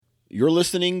You're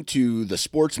listening to the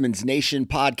Sportsman's Nation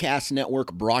Podcast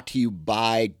Network, brought to you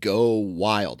by Go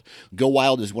Wild. Go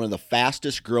Wild is one of the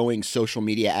fastest growing social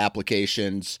media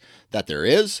applications that there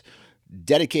is,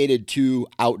 dedicated to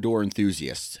outdoor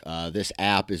enthusiasts. This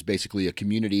app is basically a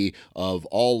community of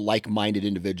all like-minded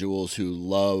individuals who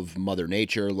love Mother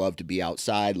Nature, love to be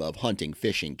outside, love hunting,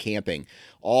 fishing, camping,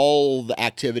 all the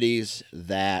activities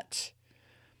that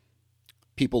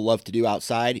people love to do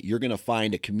outside. You're going to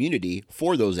find a community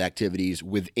for those activities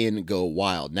within Go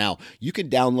Wild. Now, you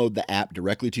can download the app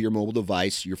directly to your mobile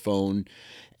device, your phone,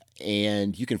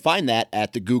 and you can find that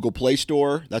at the Google Play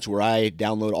Store. That's where I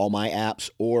download all my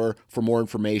apps. Or for more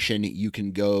information, you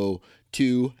can go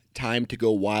to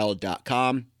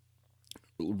timetogowild.com.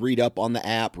 Read up on the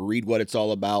app, read what it's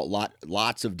all about.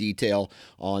 Lots of detail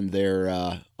on their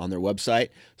website.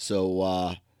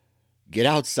 So get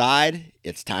outside.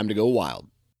 It's time to go wild.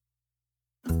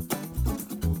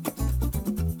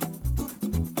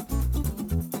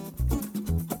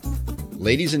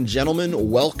 Ladies and gentlemen,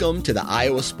 welcome to the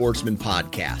Iowa Sportsman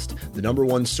Podcast, the number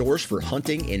one source for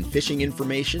hunting and fishing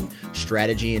information,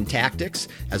 strategy and tactics,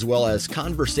 as well as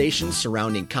conversations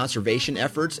surrounding conservation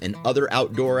efforts and other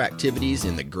outdoor activities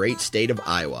in the great state of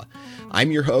Iowa.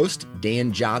 I'm your host,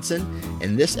 Dan Johnson,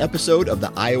 and this episode of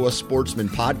the Iowa Sportsman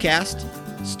Podcast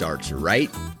starts right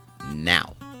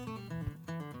now.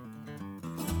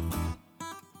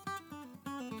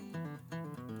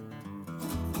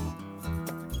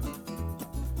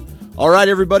 All right,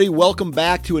 everybody, welcome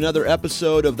back to another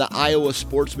episode of the Iowa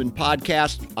Sportsman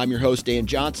Podcast. I'm your host, Dan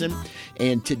Johnson,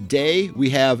 and today we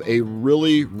have a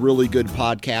really, really good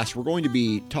podcast. We're going to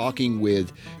be talking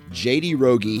with J.D.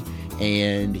 Rogie,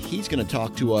 and he's going to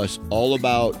talk to us all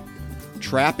about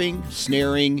trapping,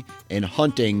 snaring, and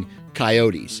hunting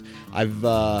coyotes. I've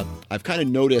kind of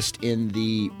noticed in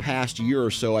the past year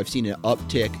or so, I've seen an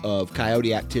uptick of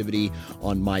coyote activity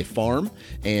on my farm.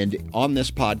 And on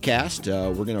this podcast,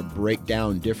 we're going to break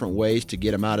down different ways to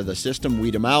get them out of the system,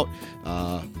 weed them out,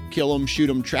 kill them, shoot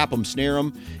them, trap them, snare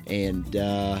them. And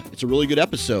it's a really good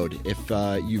episode. If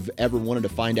you've ever wanted to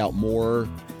find out more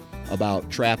about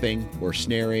trapping or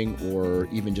snaring or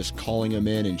even just calling them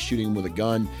in and shooting them with a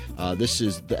gun, this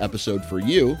is the episode for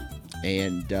you.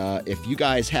 And if you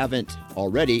guys haven't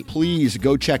already, please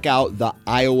go check out the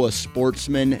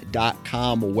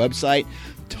iowasportsman.com website.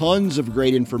 Tons of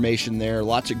great information there.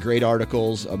 Lots of great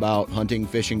articles about hunting,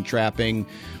 fishing, trapping,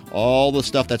 all the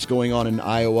stuff that's going on in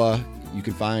Iowa. You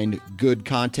can find good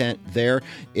content there.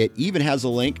 It even has a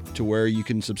link to where you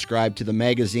can subscribe to the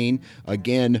magazine.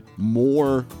 Again,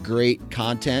 more great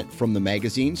content from the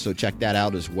magazine, so check that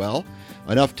out as well.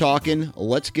 Enough talking.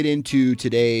 Let's get into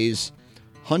today's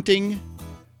Hunting,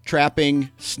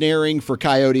 Trapping, Snaring for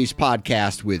Coyotes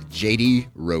podcast with J.D.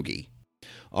 Rogie.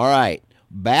 All right,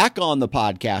 back on the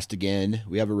podcast again.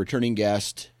 We have a returning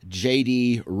guest,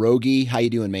 J.D. Rogie. How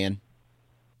you doing, man?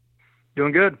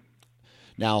 Doing good.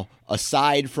 Now,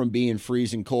 aside from being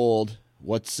freezing cold,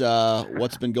 what's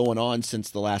been going on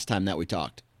since the last time that we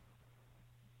talked?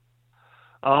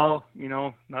 Oh,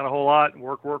 not a whole lot.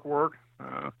 Work.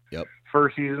 Yep.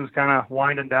 First season's kind of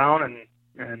winding down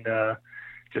and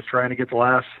just trying to get the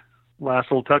last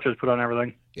little touches put on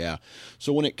everything. Yeah.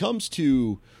 So when it comes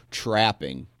to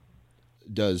trapping,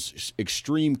 does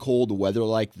extreme cold weather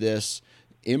like this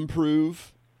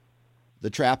improve the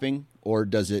trapping, or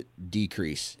does it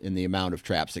decrease in the amount of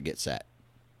traps that get set?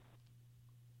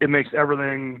 It makes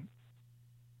everything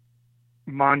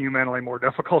monumentally more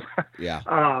difficult.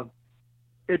 Yeah.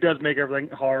 It does make everything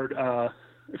hard.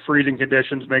 Freezing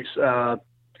conditions makes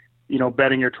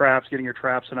bedding your traps, getting your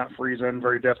traps to not freeze in,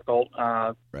 very difficult.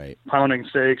 Right. Pounding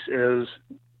stakes is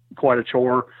quite a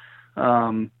chore.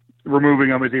 Removing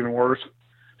them is even worse.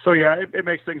 So yeah, it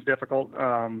makes things difficult.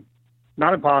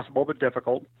 Not impossible, but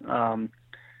difficult.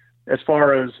 As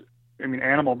far as,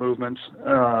 animal movements,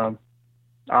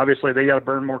 obviously they got to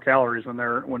burn more calories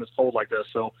when it's cold like this.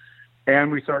 So,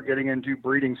 and we start getting into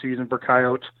breeding season for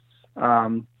coyotes.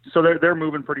 So they're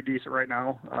moving pretty decent right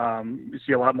now. You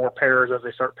see a lot more pairs as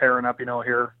they start pairing up,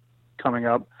 here coming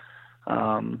up.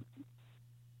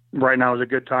 Right now is a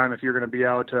good time if you're going to be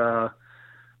out,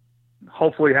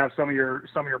 hopefully have some of your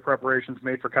preparations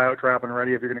made for coyote trapping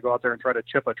ready. If you're going to go out there and try to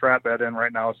chip a trap bed in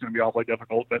right now, it's going to be awfully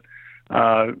difficult, but,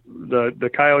 the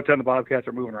coyotes and the bobcats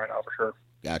are moving right now for sure.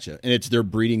 Gotcha. And it's their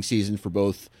breeding season for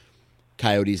both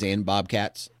coyotes and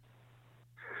bobcats?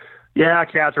 Yeah,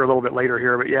 cats are a little bit later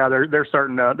here, but yeah, they're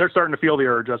starting to feel the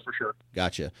urge, that's for sure.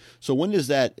 Gotcha. So when does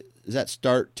that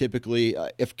start typically?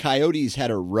 If coyotes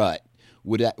had a rut,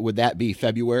 would that be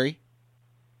February?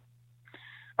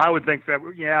 I would think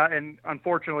February, yeah, and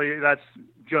unfortunately that's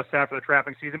just after the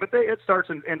trapping season. But it starts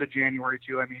in end of January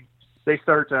too. I mean, they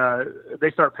start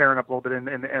pairing up a little bit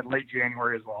in late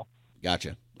January as well.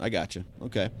 Gotcha. I gotcha.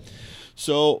 Okay.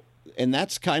 So, and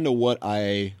that's kind of what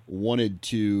I want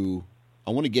to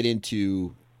get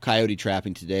into coyote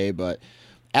trapping today, but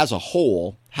as a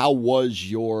whole, how was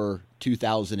your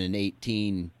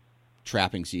 2018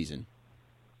 trapping season?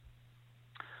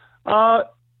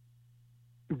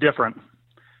 Different.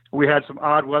 We had some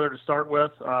odd weather to start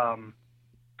with.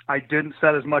 I didn't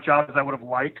set as much out as I would have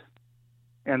liked,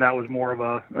 and that was more of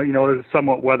a, it was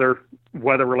somewhat weather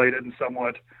related and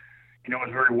somewhat, it was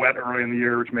very wet early in the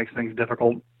year, which makes things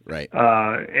difficult. Right.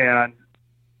 And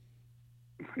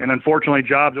unfortunately,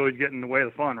 jobs always get in the way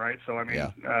of the fun, right? So I mean,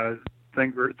 yeah.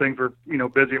 Things were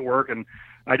busy at work, and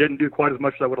I didn't do quite as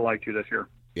much as I would have liked to this year.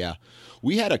 Yeah,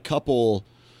 we had a couple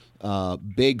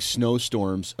big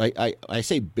snowstorms. I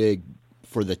say big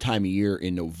for the time of year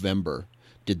in November.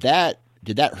 Did that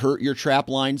hurt your trap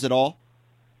lines at all?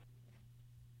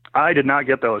 I did not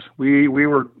get those. We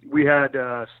had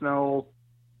snow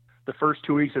the first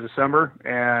 2 weeks of December,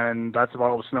 and that's about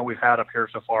all the snow we've had up here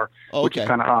so far, which is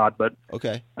kind of odd. But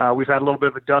okay, we've had a little bit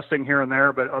of a dusting here and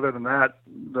there, but other than that,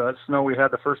 the snow we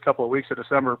had the first couple of weeks of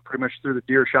December, pretty much through the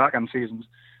deer shotgun seasons,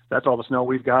 that's all the snow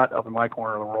we've got up in my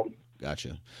corner of the world.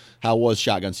 Gotcha. How was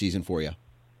shotgun season for you?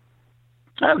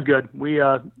 That was good. We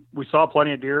saw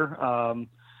plenty of deer.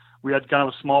 We had kind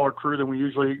of a smaller crew than we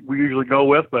usually go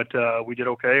with, but we did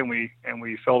okay, and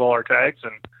we filled all our tags,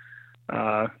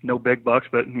 and no big bucks,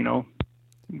 but a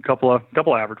couple of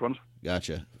average ones.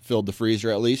 Gotcha. Filled the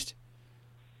freezer at least?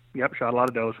 Yep, shot a lot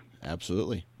of does.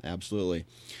 Absolutely.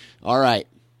 All right.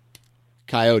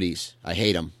 Coyotes. I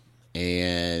hate them.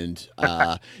 And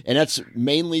that's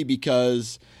mainly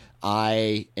because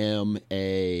I'm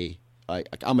a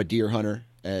deer hunter.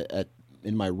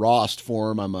 In my rawest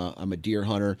form, I'm a deer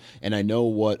hunter, and I know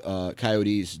what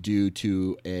coyotes do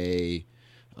to a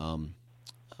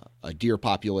deer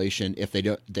population if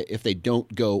they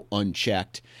don't go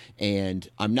unchecked. And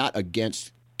I'm not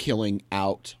against killing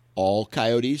out all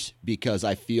coyotes because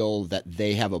I feel that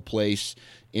they have a place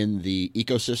in the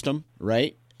ecosystem,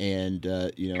 right? And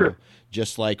sure.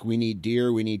 Just like we need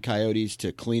deer, we need coyotes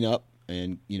to clean up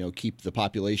and keep the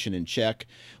population in check.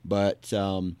 But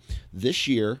this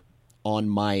year on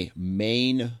my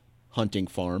main hunting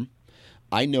farm,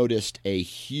 I noticed a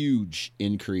huge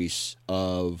increase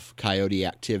of coyote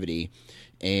activity,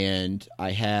 and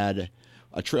I had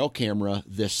a trail camera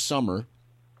this summer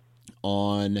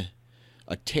on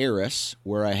a terrace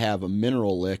where I have a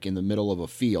mineral lick in the middle of a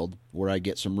field where I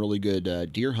get some really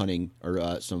good deer hunting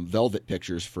or some velvet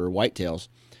pictures for whitetails.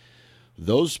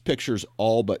 Those pictures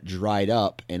all but dried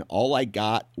up, and all I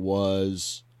got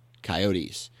was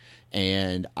coyotes.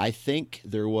 And I think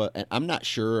there was, and I'm not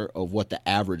sure of what the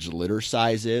average litter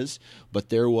size is, but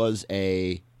there was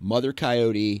a mother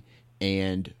coyote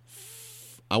and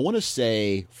I want to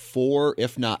say 4,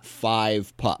 if not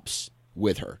 5 pups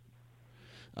with her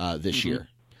this year.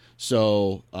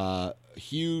 So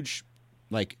huge,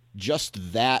 like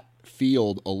just that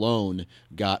field alone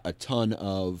got a ton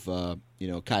of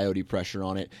coyote pressure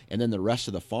on it. And then the rest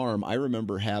of the farm, I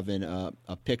remember having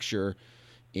a picture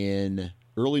in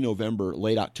early November,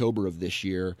 late October of this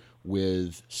year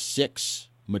with 6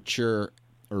 mature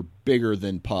or bigger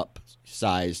than pup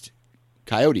sized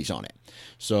coyotes on it.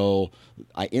 So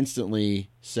I instantly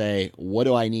say, what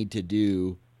do I need to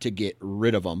do to get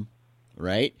rid of them?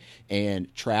 Right?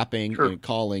 And trapping and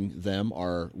calling them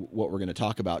are what we're going to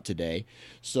talk about today.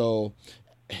 So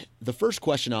the first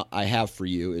question I have for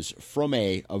you is from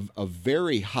a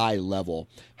very high level,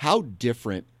 how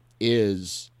different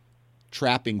is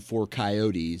trapping for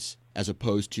coyotes as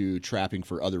opposed to trapping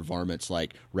for other varmints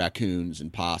like raccoons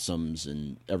and possums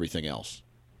and everything else?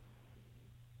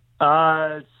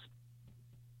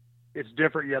 It's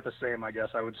different yet the same, I guess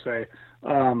I would say.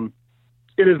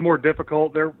 It is more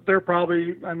difficult. They're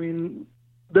probably, I mean,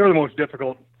 they're the most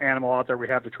difficult animal out there we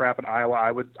have to trap in Iowa,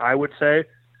 I would say.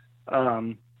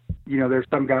 There's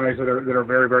some guys that are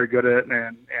very, very good at it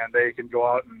and they can go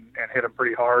out and hit them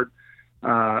pretty hard.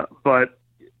 But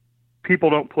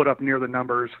people don't put up near the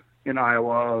numbers in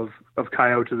Iowa of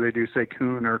coyotes as they do, say,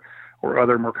 coon or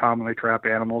other more commonly trapped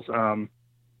animals.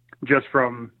 Just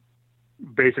from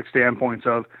basic standpoints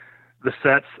of the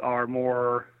sets are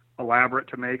more elaborate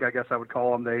to make, I guess I would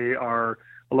call them. They are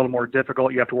a little more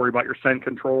difficult. You have to worry about your scent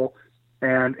control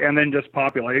and then just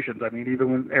populations. I mean,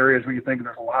 even in areas where you think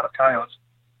there's a lot of coyotes,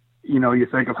 you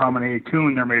think of how many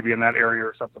coon there may be in that area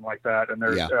or something like that, and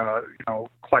there's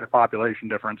quite a population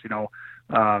difference.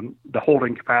 The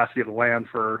holding capacity of the land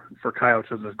for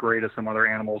coyotes isn't as great as some other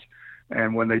animals,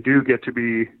 and when they do get to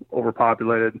be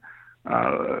overpopulated,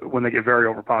 when they get very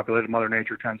overpopulated, Mother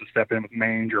Nature tends to step in with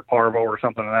mange or parvo or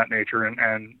something of that nature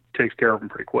and takes care of them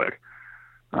pretty quick.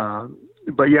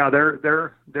 But yeah,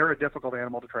 they're a difficult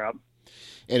animal to trap.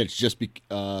 And it's just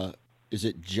is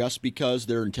it just because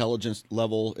their intelligence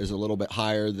level is a little bit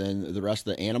higher than the rest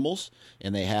of the animals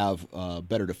and they have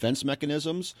better defense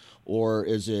mechanisms, or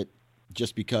is it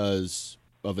just because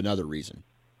of another reason?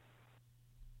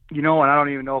 And I don't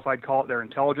even know if I'd call it their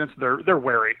intelligence. They're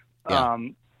wary. Yeah.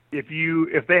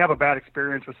 If they have a bad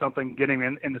experience with something, getting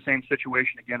in the same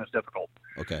situation again is difficult.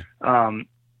 Okay.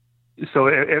 So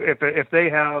if they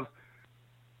have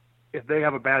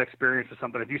a bad experience with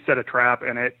something, if you set a trap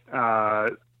and it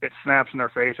snaps in their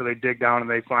face, or they dig down and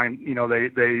they find,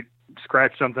 they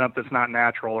scratch something up that's not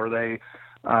natural, or they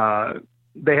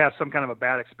have some kind of a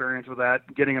bad experience with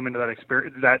that, getting them into that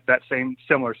experience, that same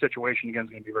similar situation again is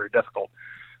going to be very difficult.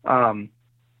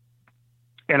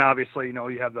 And obviously,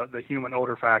 you have the human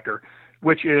odor factor,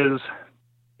 which is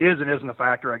and isn't a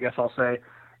factor, I guess I'll say.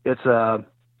 It's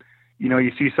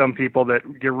you see some people that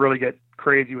really get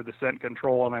crazy with the scent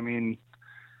control, and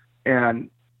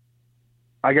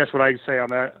I guess what I say on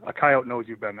that, a coyote knows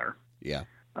you've been there. Yeah.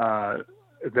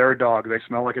 They're a dog. They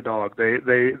smell like a dog.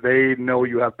 They know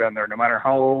you have been there. No matter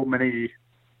how many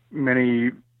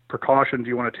precautions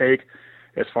you want to take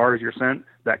as far as your scent,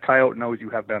 that coyote knows you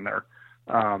have been there.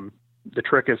 The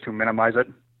trick is to minimize it,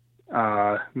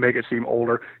 make it seem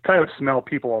older. Coyotes smell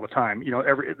people all the time.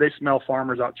 They smell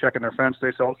farmers out checking their fence.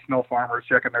 They smell farmers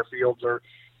checking their fields or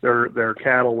their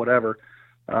cattle, whatever.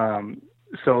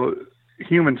 So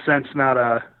human scent's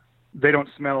they don't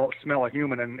smell a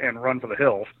human and run for the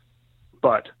hills,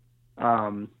 but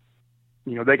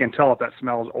they can tell if that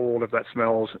smells old, if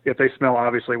they smell,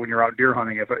 obviously when you're out deer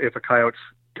hunting, if a coyote's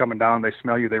coming down, they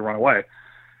smell you, they run away.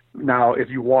 Now, if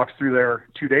you walked through there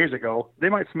 2 days ago, they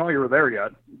might smell you were there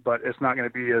yet, but it's not going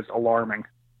to be as alarming.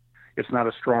 It's not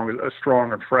as strong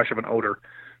and fresh of an odor.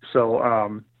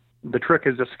 So the trick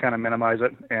is just to kind of minimize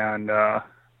it, and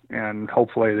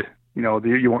hopefully,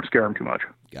 you won't scare them too much.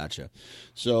 Gotcha.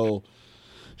 So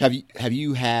have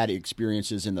you had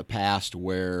experiences in the past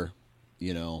where,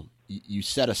 you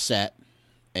set a set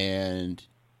and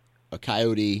a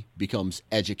coyote becomes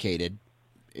educated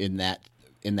in that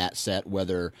set,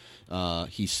 whether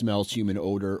he smells human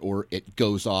odor or it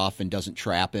goes off and doesn't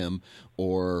trap him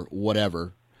or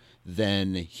whatever,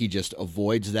 then he just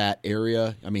avoids that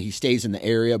area? I mean, he stays in the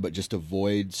area but just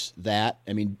avoids that.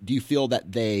 I mean, do you feel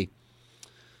that they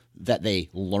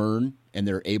learn and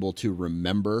they're able to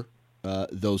remember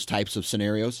those types of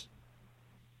scenarios?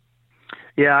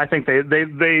 Yeah, I think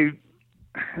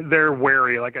they're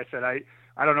wary. Like I said,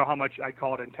 I don't know how much I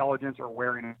call it intelligence or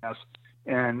wariness.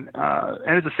 And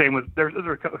it's the same with, there's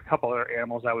a couple other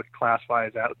animals I would classify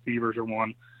as that. Beavers are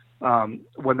one.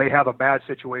 When they have a bad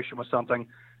situation with something,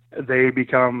 they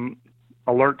become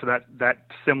alert to that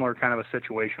similar kind of a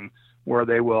situation where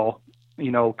they will,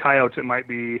 coyotes, it might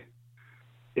be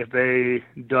if they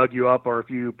dug you up or if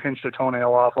you pinched a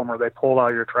toenail off them or they pulled out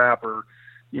of your trap, or,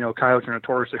 coyotes are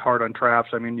notoriously hard on traps.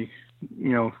 I mean,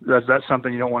 that's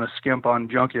something you don't want to skimp on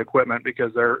junky equipment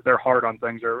because they're hard on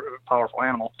things. They're a powerful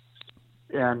animal.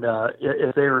 And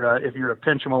if you're to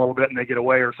pinch them a little bit and they get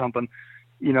away or something,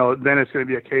 then it's going to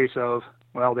be a case of,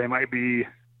 well, they might be,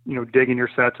 digging your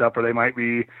sets up, or they might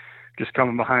be just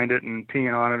coming behind it and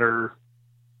peeing on it, or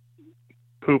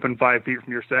pooping 5 feet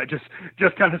from your set. Just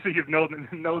kind of so you know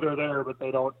they're there, but they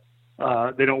don't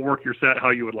work your set how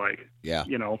you would like. Yeah.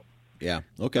 Yeah.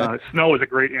 Okay. Snow is a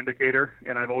great indicator,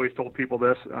 and I've always told people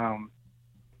this.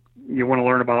 You want to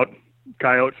learn about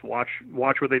coyotes, watch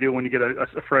what they do when you get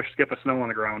a fresh skip of snow on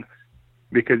the ground,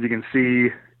 because you can see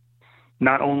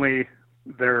not only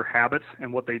their habits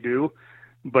and what they do,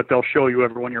 but they'll show you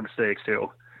every one of your mistakes too.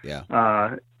 Yeah.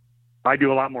 I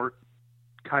do a lot more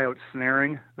coyote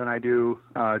snaring than I do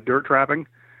dirt trapping,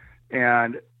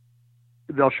 and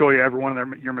they'll show you every one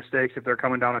of your mistakes. If they're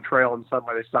coming down a trail and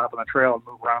suddenly they stop on the trail and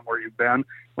move around where you've been,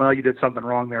 well, you did something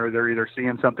wrong there. They're either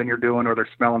seeing something you're doing or they're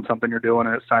smelling something you're doing,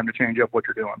 and it's time to change up what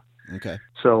you're doing. Okay.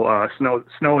 So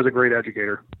snow is a great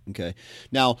educator. Okay.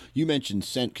 Now, you mentioned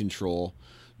scent control.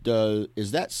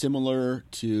 Is that similar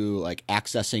to like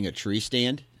accessing a tree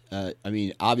stand? I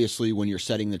mean, obviously, when you're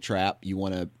setting the trap, you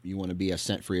want to be as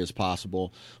scent free as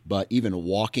possible. But even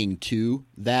walking to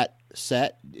that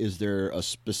set, is there a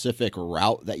specific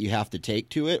route that you have to take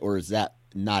to it, or is that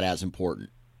not as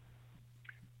important?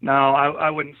 No, I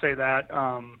wouldn't say that.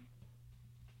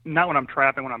 not when I'm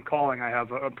trapping. When I'm calling, I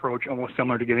have an approach almost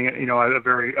similar to getting it. A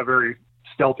very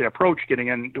stealthy approach getting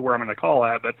into where I'm going to call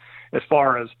at. But as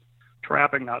far as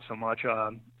trapping, not so much.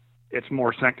 It's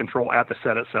more scent control at the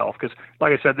set itself. Because,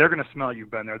 like I said, they're going to smell you've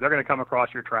been there. They're going to come across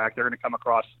your track. They're going to come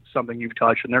across something you've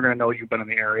touched, and they're going to know you've been in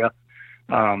the area.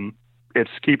 It's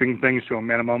keeping things to a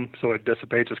minimum so it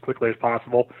dissipates as quickly as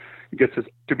possible. It gets it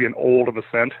to be an old of a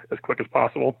scent as quick as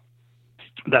possible.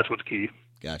 That's what's key.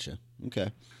 Gotcha.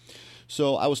 Okay.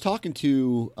 So I was talking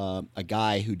to a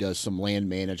guy who does some land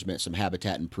management, some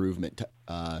habitat improvement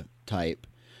type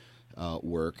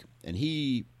work, and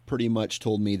he pretty much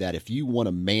told me that if you want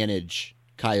to manage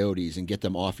coyotes and get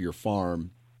them off your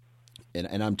farm,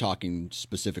 and I'm talking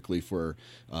specifically for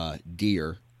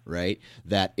deer, right?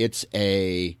 That it's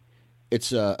a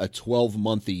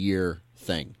 12-month a year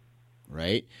thing,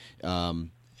 right?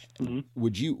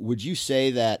 Would you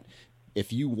say that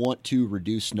if you want to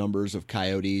reduce numbers of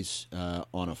coyotes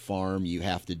on a farm, you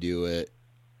have to do it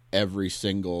every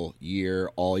single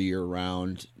year, all year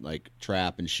round, like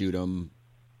trap and shoot them,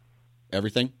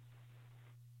 everything?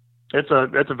 It's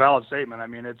a valid statement. I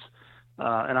mean, it's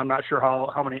and I'm not sure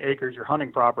how many acres your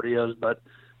hunting property is, but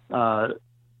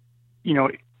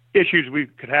issues we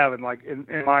could have in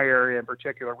my area in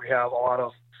particular, we have a lot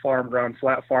of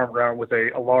flat farm ground with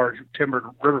a large timbered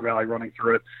river valley running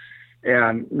through it.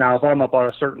 And now if I'm up on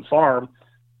a certain farm,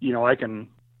 I can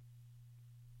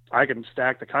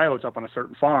stack the coyotes up on a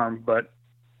certain farm, but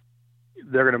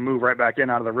they're going to move right back in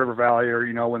out of the river valley, or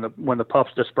when the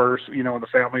pups disperse, when the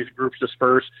families groups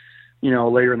disperse,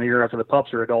 later in the year after the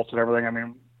pups are adults and everything. I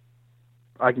mean,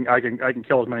 I can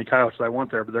kill as many coyotes as I want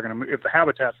there, but they're going to, if the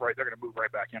habitat's right, they're going to move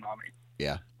right back in on me.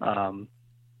 Yeah.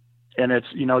 And it's,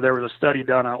 there was a study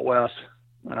done out west,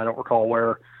 and I don't recall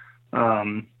where,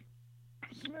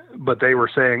 but they were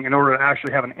saying in order to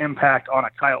actually have an impact on a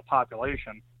coyote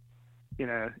population,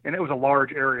 and it was a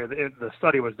large area, the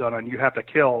study was done on, you have to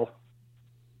kill,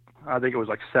 I think it was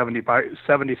like 70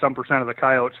 some percent of the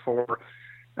coyotes for,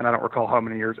 and I don't recall how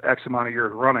many years, X amount of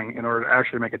years running in order to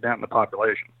actually make a dent in the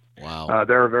population. Wow.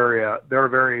 They're a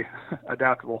very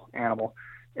adaptable animal.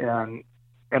 And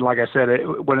like I said,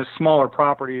 when it's smaller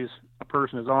properties a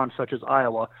person is on, such as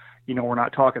Iowa, we're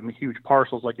not talking the huge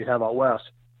parcels like you have out west.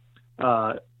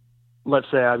 Let's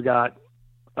say I've got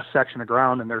a section of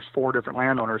ground and there's 4 different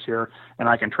landowners here, and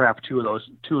I can trap two of those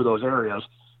areas.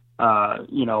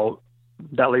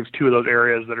 That leaves 2 of those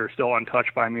areas that are still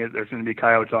untouched by me. There's going to be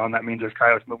coyotes on. That means there's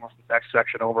coyotes moving from the next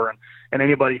section over. And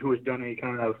anybody who has done any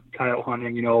kind of coyote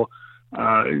hunting,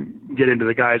 get into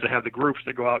the guys that have the groups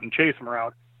that go out and chase them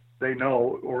around. They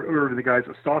know, or the guys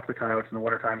that stalk the coyotes in the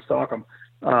wintertime, stalk them.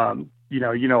 A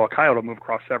coyote will move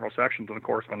across several sections in the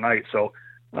course of a night. So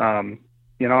in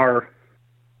our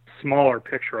smaller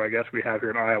picture, I guess, we have here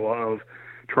in Iowa of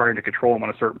trying to control them on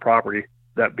a certain property,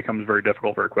 that becomes very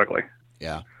difficult very quickly.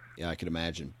 Yeah. Yeah, I can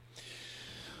imagine.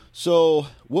 So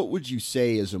what would you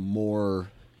say is a more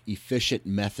efficient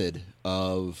method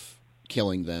of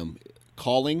killing them,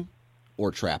 calling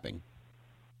or trapping?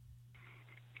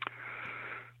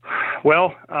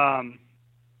 Well,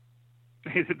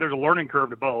 there's a learning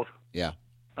curve to both. Yeah.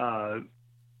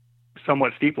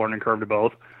 Somewhat steep learning curve to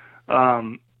both.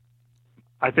 I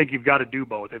think you've got to do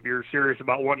both. If you're serious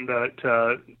about wanting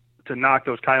to knock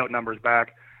those coyote numbers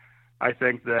back, I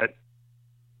think that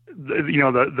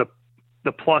the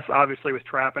plus obviously with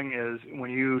trapping is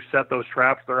when you set those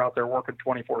traps, they're out there working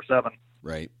 24/7.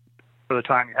 Right. For the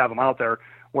time you have them out there.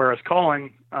 Whereas calling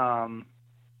is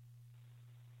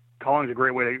a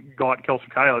great way to go out and kill some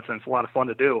coyotes, and it's a lot of fun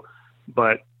to do.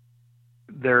 But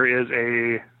there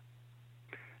is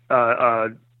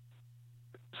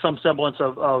some semblance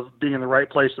of being in the right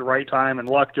place at the right time and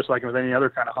luck, just like with any other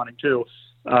kind of hunting too.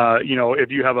 If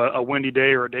you have a windy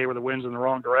day or a day where the wind's in the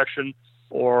wrong direction,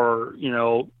 or,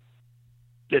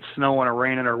 it's snowing or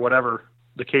raining or whatever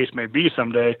the case may be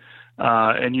someday,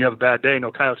 and you have a bad day,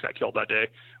 no coyotes got killed that day,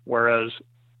 whereas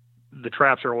the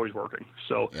traps are always working.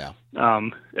 So yeah.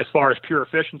 As far as pure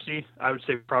efficiency, I would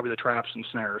say probably the traps and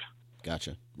snares.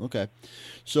 Gotcha. Okay.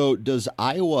 So does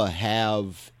Iowa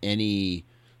have any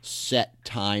set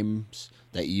times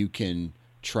that you can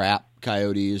trap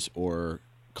coyotes or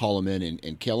call them in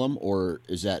and kill them, or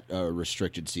is that a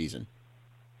restricted season?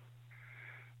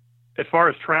 As far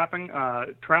as trapping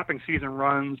season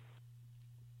runs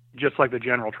just like the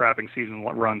general trapping season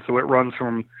runs. So it runs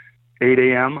from 8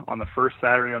 a.m. on the first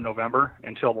Saturday of November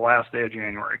until the last day of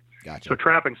January. Gotcha. So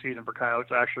trapping season for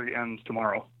coyotes actually ends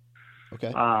tomorrow.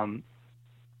 Okay.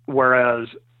 Whereas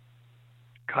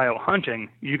coyote hunting,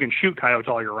 you can shoot coyotes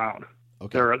all year round.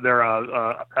 Okay. They're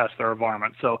a pest. They're a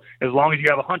varmint. So as long as you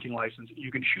have a hunting license,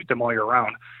 you can shoot them all year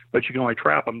round, but you can only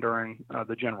trap them during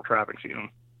the general trapping season.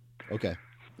 Okay.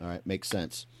 All right. Makes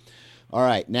sense. All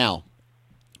right. Now,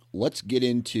 let's get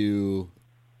into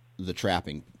the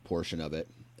trapping portion of it,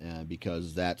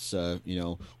 because that's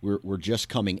we're just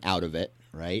coming out of it,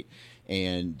 right?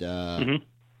 And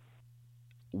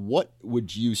what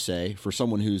would you say, for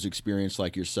someone who's experienced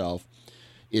like yourself,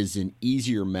 is an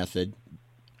easier method,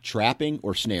 trapping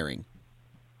or snaring?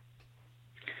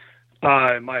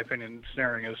 In my opinion,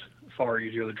 snaring is far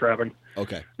easier than trapping.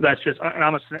 Okay. That's just,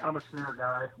 I'm a snare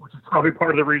guy, which is probably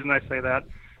part of the reason I say that.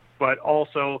 But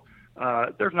also,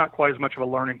 there's not quite as much of a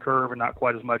learning curve and not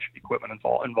quite as much equipment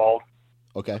involved.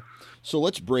 Okay. So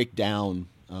let's break down,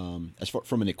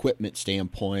 from an equipment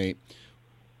standpoint.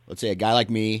 Let's say a guy like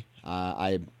me,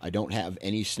 I don't have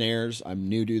any snares. I'm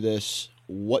new to this.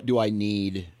 What do I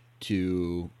need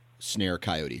to snare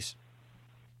coyotes?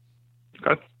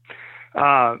 Okay.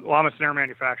 Well, I'm a snare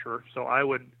manufacturer, so I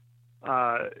would,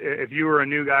 if you were a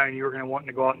new guy and you were going to want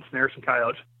to go out and snare some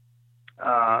coyotes,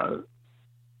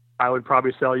 I would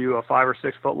probably sell you a 5 or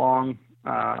 6 foot long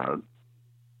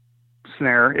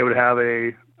snare. It would have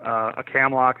a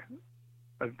cam lock,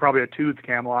 probably a toothed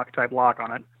cam lock type lock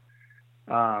on it.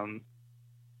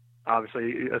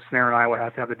 Obviously, a snare and I would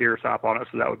have to have the deer stop on it,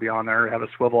 so that would be on there. Have a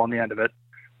swivel on the end of it.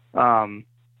 Like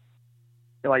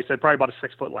I said, probably about a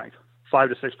 6 foot length, 5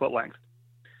 to 6 foot length.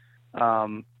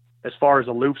 As far as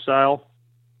a loop style,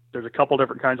 there's a couple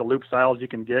different kinds of loop styles you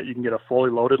can get. You can get a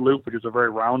fully loaded loop, which is a very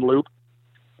round loop.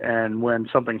 And when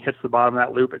something hits the bottom of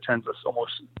that loop, it tends to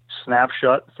almost snap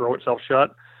shut, throw itself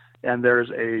shut. And there's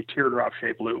a teardrop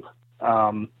shaped loop.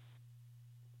 I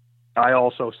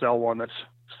also sell one that's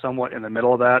somewhat in the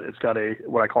middle of that. It's got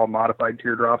what I call modified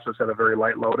teardrop, so it's got a very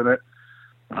light load in it.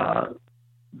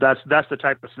 That's the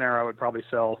type of snare I would probably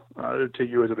sell to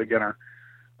you as a beginner.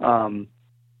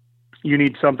 You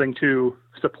need something to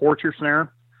support your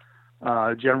snare.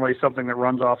 Generally something that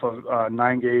runs off of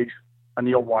 9-gauge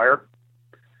annealed wire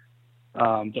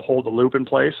to hold the loop in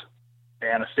place,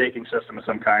 and a staking system of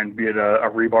some kind, be it a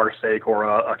rebar stake or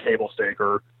a cable stake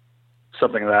or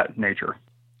something of that nature.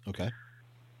 Okay.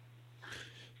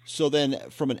 So then,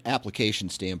 from an application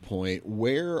standpoint,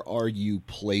 where are you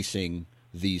placing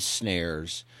these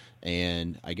snares?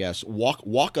 And I guess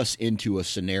walk us into a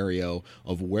scenario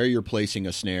of where you're placing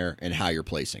a snare and how you're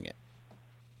placing it.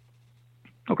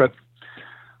 Okay.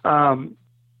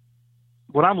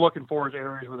 What I'm looking for is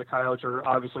areas where the coyotes are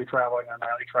obviously traveling on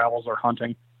nightly travels or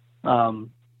hunting.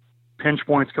 Pinch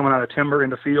points coming out of timber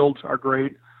into fields are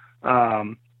great.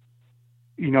 In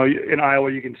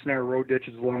Iowa, you can snare road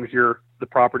ditches as long as you're the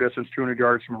proper distance, 200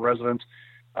 yards from a residence.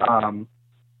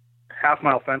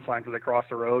 Half-mile fence lines where they cross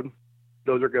the road,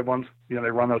 those are good ones. They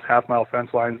run those half-mile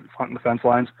fence lines, hunting the fence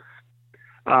lines.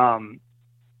 How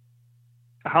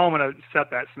I'm going to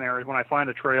set that snare is when I find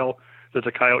a trail that's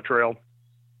a coyote trail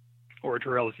or a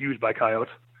trail that's used by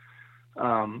coyotes,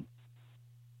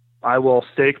 I will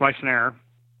stake my snare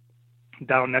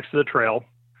down next to the trail,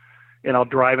 and I'll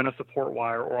drive in a support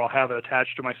wire, or I'll have it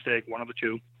attached to my stake, one of the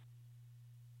two.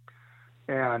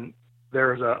 And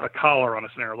there's a collar on a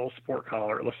snare, a little support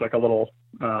collar. It looks like a little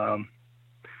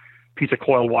piece of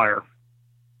coiled wire.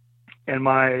 And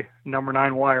my number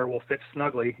 9 wire will fit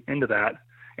snugly into that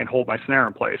and hold my snare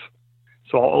in place.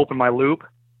 So I'll open my loop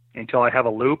until I have a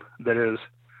loop that is,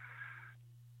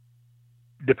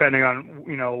 depending on,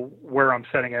 where I'm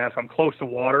setting it. If I'm close to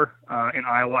water in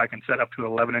Iowa, I can set up to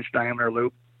an 11-inch diameter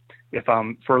loop. If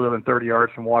I'm further than 30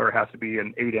 yards from water, it has to be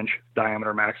an 8-inch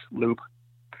diameter max loop.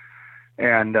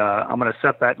 And I'm going to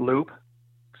set that loop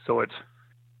so it's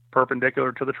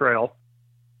perpendicular to the trail,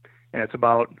 and it's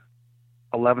about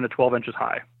 11 to 12 inches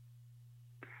high.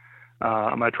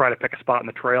 I'm going to try to pick a spot in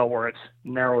the trail where it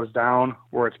narrows down,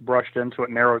 where it's brushed into it,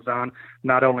 narrows down,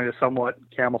 not only to somewhat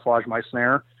camouflage my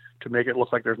snare, to make it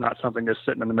look like there's not something just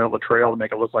sitting in the middle of the trail, to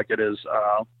make it look like it is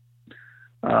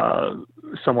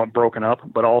somewhat broken up,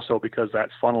 but also because that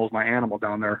funnels my animal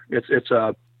down there.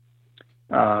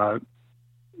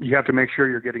 You have to make sure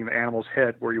you're getting the animal's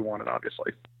head where you want it,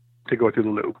 obviously, to go through the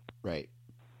loop. Right.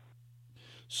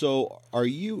 So are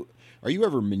you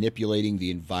ever manipulating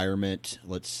the environment,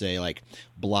 let's say like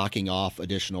blocking off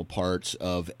additional parts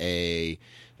of a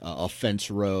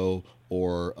fence row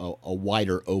or a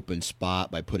wider open spot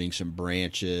by putting some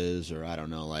branches or, I don't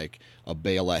know, like a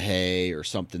bale of hay or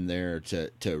something there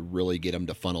to really get them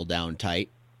to funnel down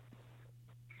tight?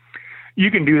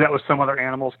 You can do that with some other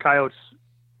animals. Coyotes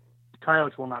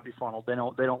will not be funneled. They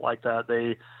don't like that.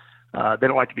 They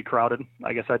don't like to be crowded,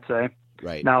 I guess I'd say.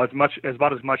 Right. Now, about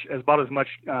as much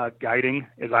guiding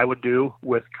as I would do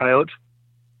with coyotes,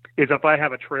 is if I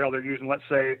have a trail they're using, let's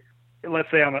say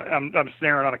I'm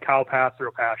snaring on a cow path through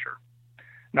a pasture.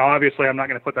 Now, obviously, I'm not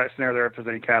going to put that snare there if there's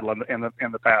any cattle in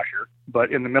the pasture.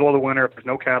 But in the middle of the winter, if there's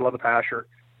no cattle in the pasture,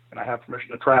 and I have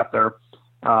permission to trap there,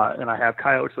 and I have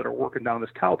coyotes that are working down this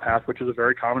cow path, which is a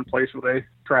very common place where they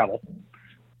travel,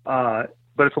 but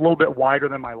it's a little bit wider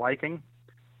than my liking,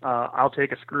 I'll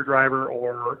take a screwdriver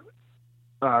or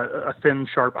a thin,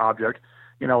 sharp object,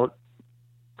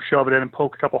 shove it in and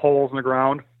poke a couple holes in the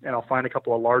ground, and I'll find a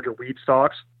couple of larger weed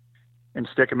stalks and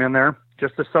stick them in there,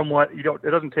 just to somewhat,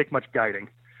 it doesn't take much guiding.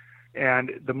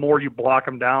 And the more you block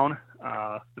them down,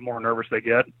 the more nervous they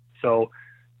get. So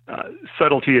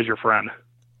subtlety is your friend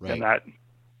right.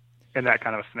 in that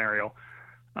kind of a scenario.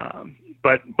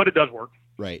 But it does work.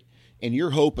 Right. And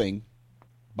you're hoping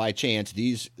by chance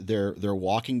they're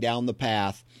walking down the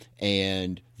path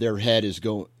and their head is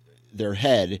going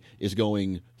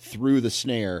through the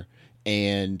snare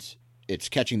and it's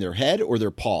catching their head or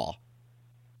their paw.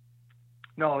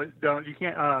 No, you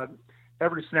can't.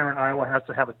 Every snare in Iowa has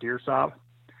to have a deer stop,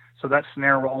 so that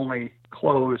snare will only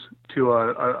close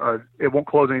to it won't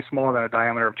close any smaller than a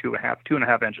diameter of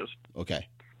 2.5 inches. Okay.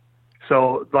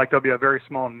 So there'll be a very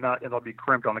small nut and it'll be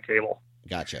crimped on the cable.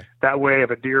 Gotcha. That way, if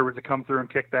a deer was to come through and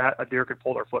kick that, a deer could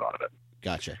pull their foot out of it.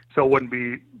 Gotcha. So it wouldn't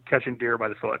be catching deer by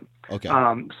the foot. Okay.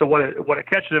 So what it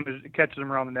catches them is it catches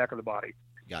them around the neck or the body.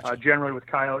 Gotcha. Generally with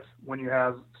coyotes, when you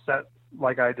have set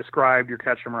like I described, you're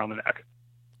catching them around the neck.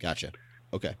 Gotcha.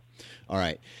 Okay. All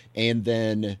right. And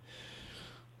then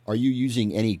are you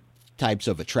using any types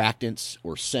of attractants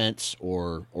or scents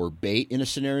or bait in a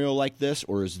scenario like this,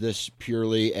 or is this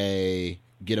purely a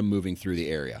get them moving through the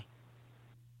area?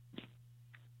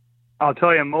 I'll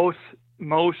tell you,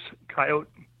 most coyote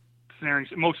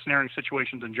snaring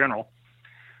situations in general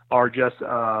are just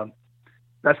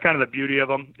that's kind of the beauty of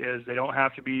them, is they don't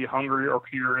have to be hungry or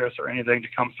curious or anything to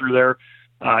come through there.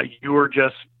 You are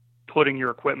just putting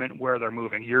your equipment where they're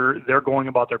moving. They're going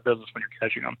about their business when you're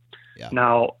catching them. Yeah.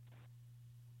 Now,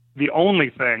 the only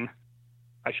thing,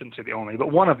 I shouldn't say the only,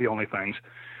 but one of the only things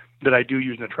that I do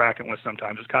use an attractant with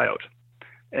sometimes is coyotes.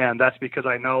 And that's because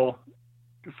I know,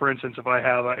 for instance, if I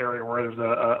have an area where there's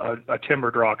a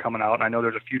timber draw coming out and I know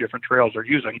there's a few different trails they're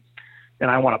using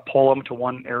and I want to pull them to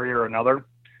one area or another,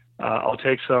 I'll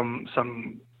take some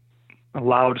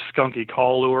loud skunky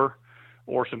call lure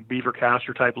or some beaver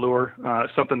caster type lure,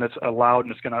 something that's loud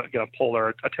and it's going to pull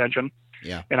their attention.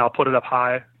 Yeah. And I'll put it up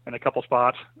high in a couple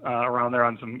spots around there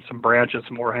on some branches,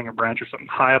 some overhanging branch or something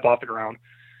high up off the ground.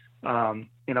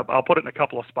 I'll put it in a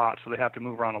couple of spots so they have to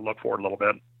move around and look for it a little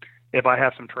bit. If I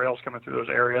have some trails coming through those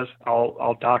areas,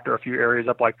 I'll doctor a few areas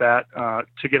up like that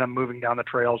to get them moving down the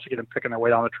trails, to get them picking their way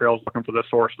down the trails, looking for the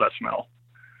source of that smell.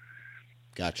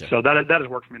 Gotcha. So that has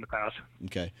worked for me in the past.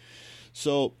 Okay.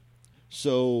 So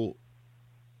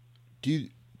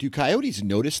do coyotes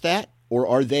notice that, or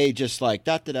are they just like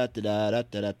da da da da da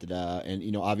da da da?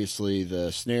 And obviously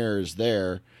the snare is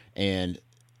there, and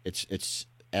it's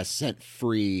as scent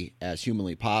free as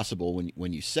humanly possible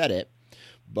when you set it,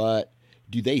 but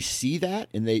do they see that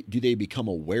and do they become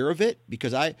aware of it?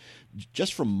 Because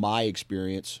just from my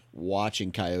experience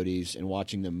watching coyotes and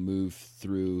watching them move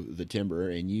through the timber,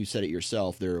 and you said it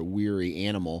yourself, they're a weary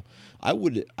animal. I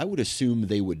would assume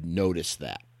they would notice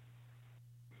that.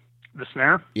 The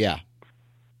snare? Yeah.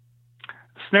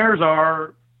 Snares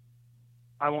are,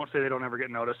 I won't say they don't ever get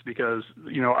noticed because,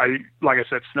 like I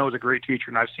said, Snow's a great teacher,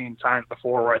 and I've seen times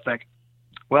before where I think,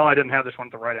 well, I didn't have this one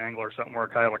at the right angle or something, where a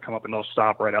coyote will come up and they'll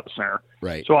stop right at the snare.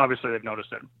 Right. So obviously they've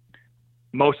noticed it.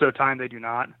 Most of the time they do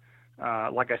not.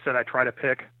 Like I said, I try to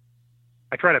pick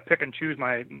and choose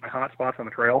my hot spots on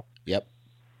the trail. Yep.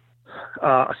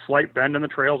 A slight bend in the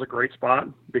trail is a great spot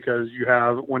because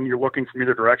when you're looking from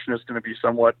either direction, it's going to be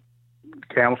somewhat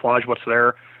camouflage what's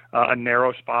there. A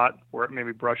narrow spot where it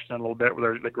maybe brushed in a little bit,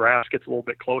 where the grass gets a little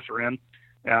bit closer in,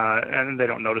 and they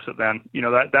don't notice it then.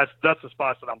 That's the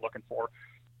spots that I'm looking for.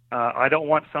 I don't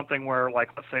want something where, like,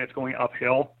 let's say it's going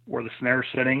uphill where the snare's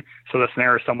sitting, so the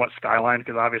snare is somewhat skylined,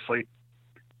 because obviously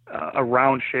a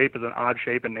round shape is an odd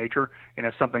shape in nature, and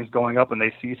if something's going up and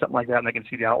they see something like that and they can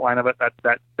see the outline of it,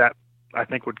 that I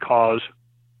think would cause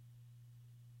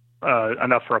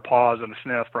enough for a pause and a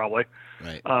sniff probably.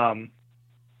 Right.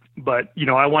 But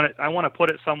I want to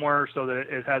put it somewhere so that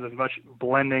it has as much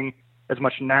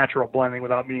natural blending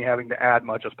without me having to add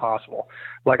much as possible.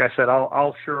 Like I said,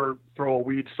 I'll sure throw a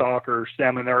weed stalk or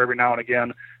stem in there every now and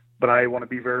again, but I want to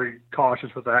be very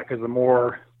cautious with that, because the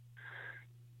more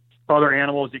other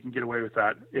animals, you can get away with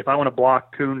that. If I want to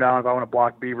block coon down, if I want to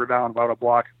block beaver down, if I want to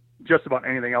block just about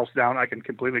anything else down, I can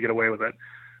completely get away with it.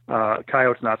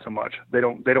 Coyotes, not so much. They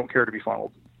don't care to be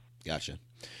funneled. Gotcha.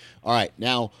 All right.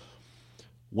 Now,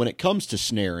 when it comes to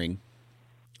snaring,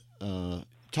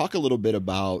 talk a little bit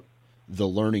about the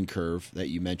learning curve that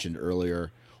you mentioned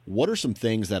earlier. What are some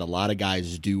things that a lot of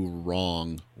guys do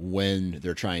wrong when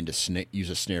they're trying to use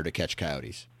a snare to catch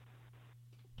coyotes?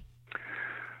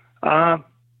 A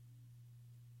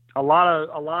lot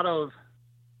of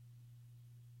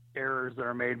errors that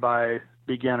are made by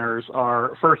beginners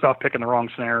are, first off, picking the wrong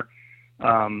snare.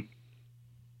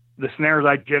 The snares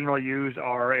I generally use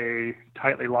are a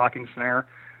tightly locking snare.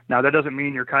 Now, that doesn't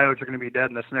mean your coyotes are going to be dead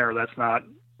in the snare. That's not,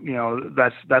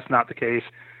 that's not the case.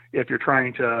 If you're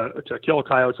trying to kill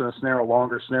coyotes in a snare, a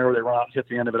longer snare where they run out and hit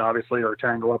the end of it, obviously, or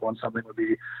tangle up on something would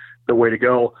be the way to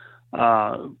go.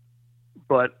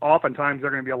 But oftentimes they're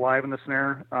going to be alive in the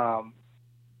snare.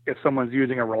 If someone's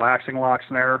using a relaxing lock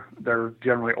snare, they're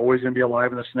generally always going to be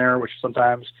alive in the snare, which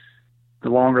sometimes the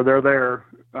longer they're there,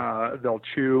 they'll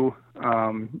chew.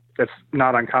 It's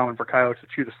not uncommon for coyotes to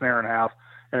chew the snare in half.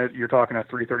 And you're talking a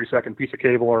 3/32 piece of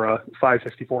cable or a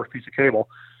 5/64 piece of cable.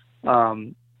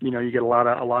 You get a lot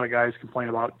of guys complain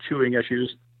about chewing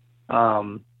issues.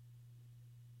 A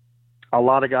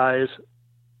lot of guys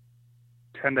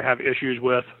tend to have issues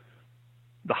with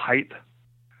the height,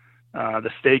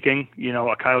 the staking.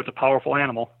 A coyote's a powerful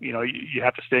animal. You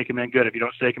have to stake him in good. If you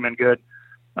don't stake him in good,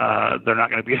 they're not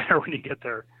going to be there when you get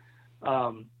there.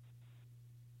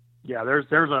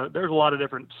 There's a lot of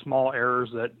different small errors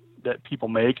that people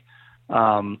make.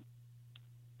 I've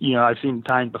seen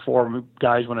times before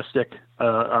guys want to stick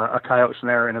a coyote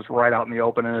snare and it's right out in the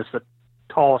open and it's the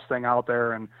tallest thing out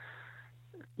there, and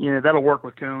that'll work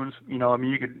with coons.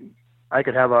 I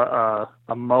could have a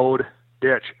mowed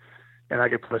ditch and I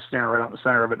could put a snare right out in the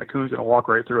center of it, and the coon's gonna walk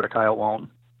right through it. A coyote won't.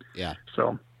 Yeah.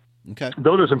 So okay,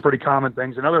 those are some pretty common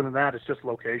things. And other than that, it's just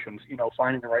locations.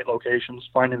 Finding the right locations,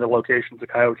 finding the locations the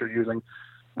coyotes are using.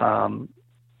 And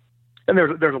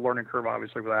there's a learning curve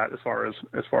obviously for that as far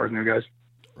as new guys.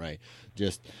 Right.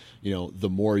 Just, the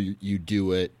more you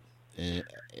do it,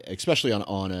 especially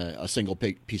on a single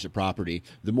piece of property,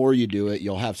 the more you do it,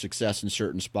 you'll have success in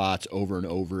certain spots over and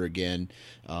over again.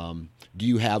 Do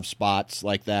you have spots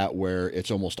like that where it's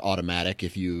almost automatic?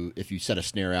 If you set a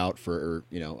snare out for,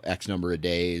 X number of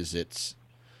days, it's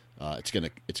going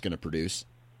to produce?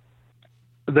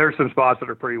 There's some spots that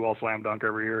are pretty well slam dunk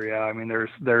every year. Yeah. I mean,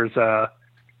 there's a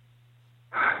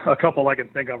couple I can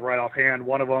think of right offhand.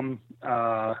 One of them,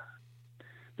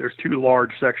 there's two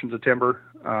large sections of timber.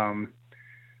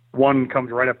 One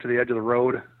comes right up to the edge of the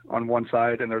road on one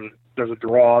side, and there's a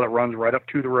draw that runs right up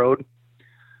to the road.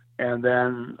 And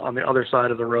then on the other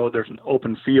side of the road, there's an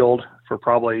open field for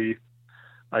probably,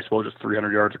 I suppose, just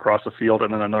 300 yards across the field,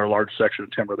 and then another large section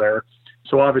of timber there.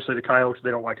 So obviously the coyotes,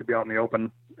 they don't like to be out in the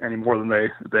open any more than they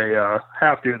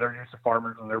have to. They're used to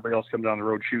farmers and everybody else comes down the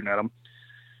road shooting at them.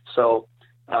 So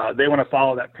they want to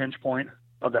follow that pinch point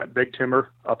of that big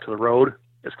timber up to the road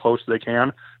as close as they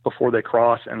can before they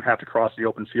cross and have to cross the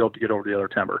open field to get over the other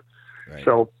timber. Right.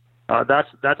 So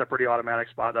that's a pretty automatic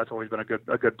spot. That's always been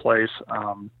a good place.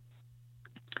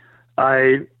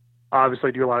 I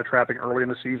obviously do a lot of trapping early in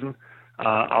the season.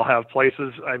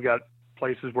 I've got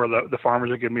places where the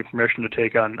farmers have given me permission to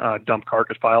take on dump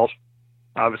carcass piles.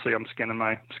 Obviously, I'm skinning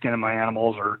my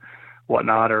animals or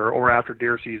whatnot, or after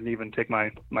deer season, even take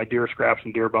my deer scraps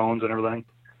and deer bones and everything,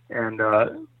 and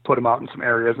put them out in some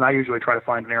areas. And I usually try to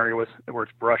find an area where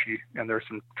it's brushy and there's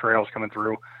some trails coming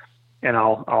through, and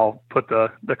I'll put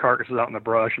the carcasses out in the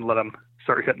brush and let them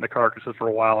start hitting the carcasses for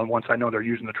a while. And once I know they're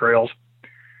using the trails,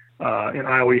 in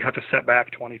Iowa you have to set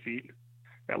back 20 feet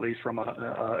at least from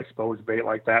a exposed bait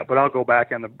like that. But I'll go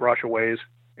back in the brush a ways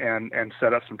and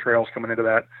set up some trails coming into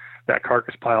that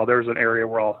carcass pile. There's an area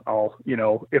where I'll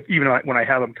when I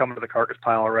have them coming to the carcass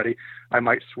pile already, I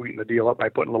might sweeten the deal up by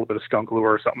putting a little bit of skunk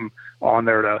lure or something on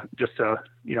there to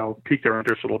pique their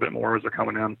interest a little bit more as they're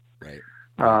coming in. Right.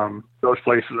 Those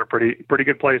places are pretty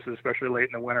good places, especially late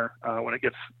in the winter when it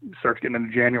starts getting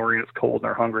into January and it's cold and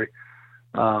they're hungry.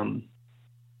 And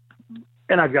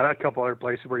I've got a couple other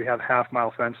places where you have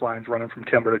half-mile fence lines running from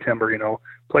timber to timber.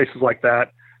 Places like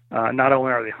that. Not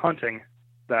only are they hunting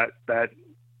that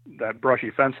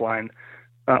brushy fence line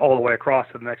all the way across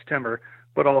to the next timber,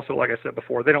 but also, like I said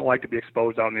before, they don't like to be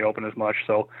exposed out in the open as much.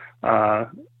 So,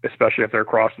 especially if they're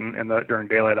crossing during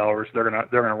daylight hours, they're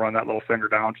gonna run that little finger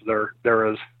down so they're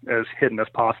as hidden as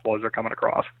possible as they're coming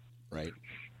across. Right.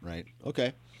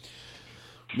 Okay.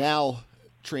 Now,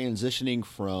 transitioning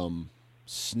from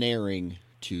snaring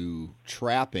to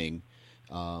trapping,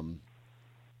 I'll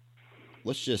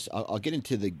get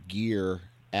into the gear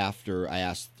after I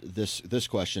asked this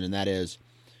question, and that is,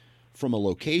 from a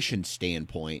location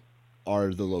standpoint,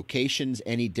 are the locations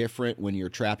any different when you're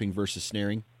trapping versus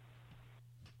snaring?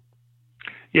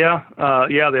 Yeah,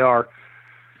 they are.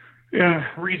 Yeah,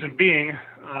 reason being,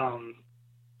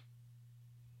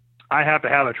 I have to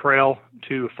have a trail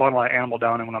to funnel that animal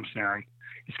down in when I'm snaring.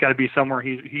 It's got to be somewhere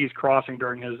he's crossing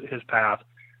during his path.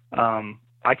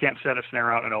 I can't set a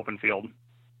snare out in an open field,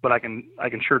 but I can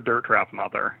sure dirt trap him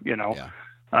out there, Yeah.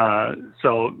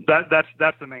 So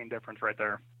that's the main difference right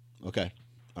there. Okay.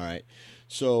 All right.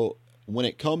 So when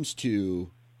it comes to,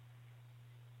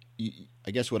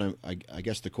 I guess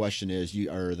the question is,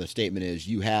 the statement is,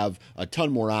 you have a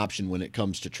ton more option when it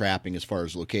comes to trapping as far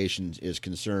as locations is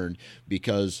concerned,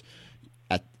 because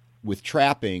with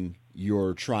trapping,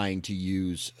 you're trying to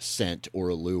use scent or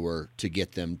a lure to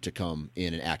get them to come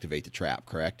in and activate the trap,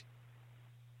 correct?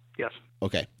 Yes.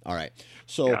 Okay. All right.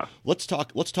 So let's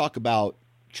talk about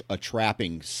a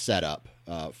trapping setup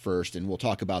first, and we'll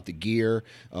talk about the gear,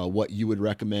 what you would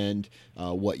recommend,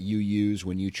 what you use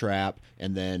when you trap,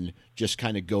 and then just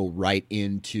kind of go right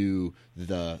into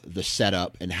the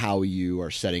setup and how you are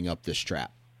setting up this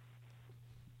trap.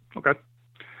 Okay.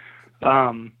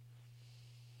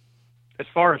 As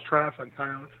far as traps on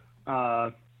coyotes,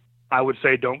 I would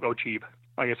say don't go cheap.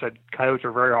 Like I said, coyotes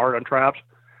are very hard on traps,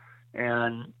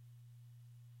 and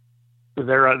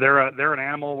they're an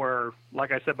animal where,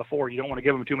 like I said before, you don't want to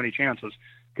give them too many chances,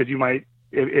 because you might,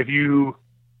 if you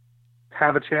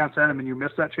have a chance at them and you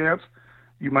miss that chance,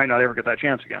 you might not ever get that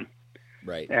chance again.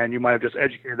 Right. And you might have just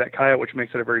educated that coyote, which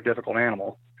makes it a very difficult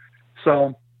animal.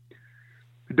 So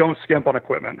don't skimp on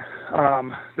equipment.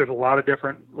 There's a lot of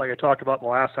different, like I talked about the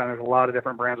last time, there's a lot of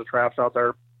different brands of traps out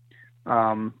there.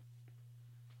 You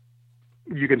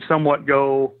can somewhat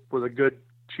go with a good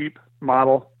cheap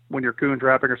model when you're coon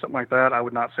trapping or something like that. I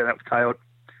would not say that with coyote.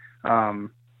 I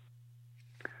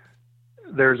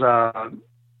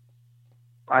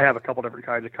have a couple different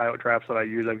kinds of coyote traps that I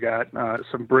use. I've got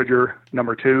some Bridger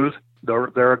number 2s.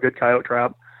 They're a good coyote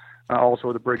trap.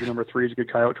 Also the Bridger number 3 is a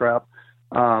good coyote trap.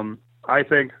 I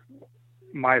think,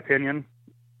 my opinion,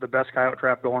 the best coyote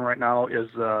trap going right now is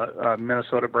the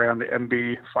Minnesota brand, the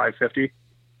MB 550.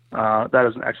 That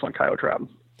is an excellent coyote trap.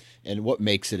 And what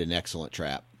makes it an excellent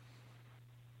trap?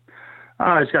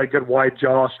 It's got a good wide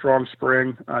jaw, strong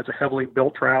spring. It's a heavily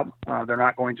built trap. They're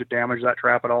not going to damage that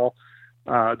trap at all.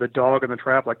 The dog in the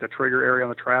trap, like the trigger area on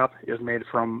the trap, is made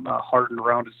from hardened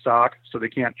rounded stock, so they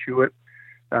can't chew it.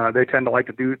 They tend to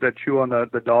like to chew on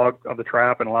the dog of the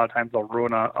trap, and a lot of times they'll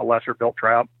ruin a lesser built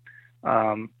trap.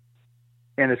 And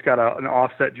it's got an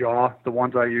offset jaw, the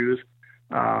ones I use.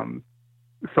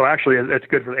 So actually it's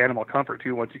good for the animal comfort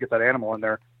too. Once you get that animal in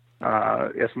there,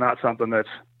 it's not something that's,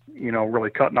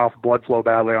 really cutting off blood flow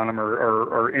badly on them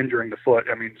or injuring the foot.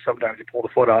 I mean, sometimes you pull the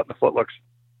foot out and the foot looks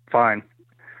fine.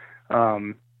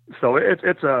 So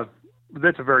it's a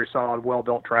very solid,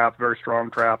 well-built trap, very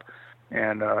strong trap.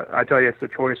 And I tell you, it's the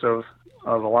choice of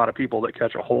a lot of people that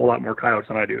catch a whole lot more coyotes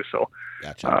than I do. So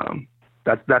Gotcha.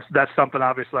 That's something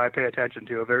obviously I pay attention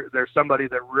to. If there's somebody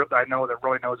that I know that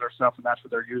really knows their stuff and that's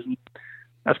what they're using,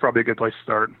 that's probably a good place to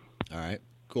start. All right,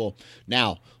 cool.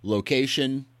 Now,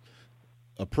 location,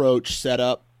 approach,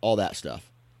 setup, all that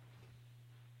stuff.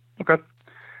 Okay.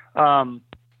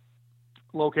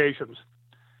 Locations.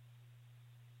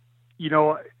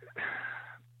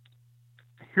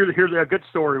 Here's a good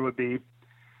story would be,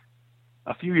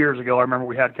 a few years ago, I remember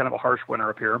we had kind of a harsh winter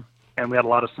up here, and we had a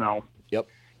lot of snow. Yep.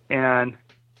 And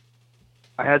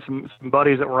I had some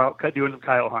buddies that were out doing some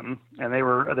coyote hunting, and they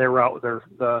were out with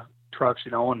the trucks,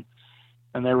 and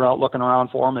they were out looking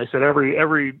around for them. They said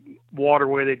every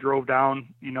waterway they drove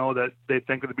down, that they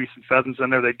think there'd be some pheasants in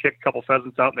there. They'd kick a couple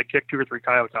pheasants out, and they'd kick 2 or 3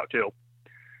 coyotes out too.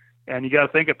 And you got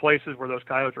to think of places where those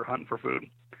coyotes are hunting for food.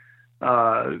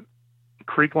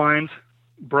 Creek lines,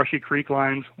 brushy creek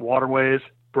lines, waterways,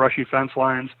 brushy fence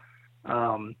lines.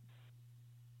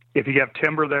 If you have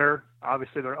timber there,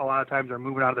 obviously a lot of times they're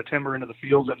moving out of the timber into the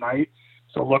fields at night.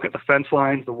 So look at the fence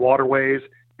lines, the waterways,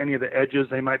 any of the edges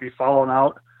they might be following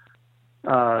out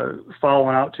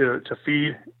to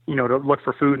feed, to look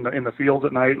for food in the fields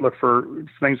at night, look for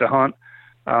things to hunt.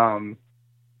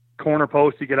 Corner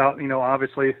posts, you get out,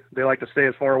 obviously they like to stay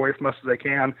as far away from us as they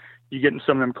can. You get in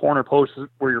some of them corner posts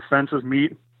where your fences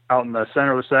meet out in the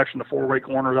center of the section, the 4-way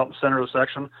corners out in the center of the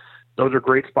section. Those are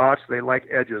great spots. They like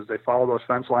edges. They follow those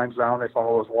fence lines down. They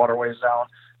follow those waterways down,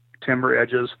 timber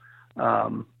edges,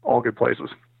 all good places.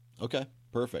 Okay,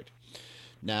 perfect.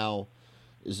 Now,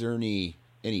 is there any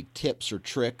tips or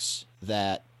tricks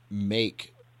that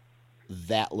make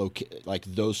that like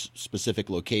those specific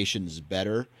locations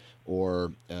better?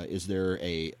 Or is there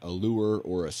a lure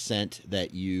or a scent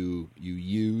that you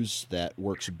use that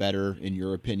works better, in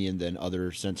your opinion, than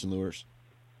other scents and lures?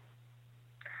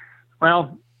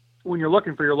 Well, when you're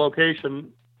looking for your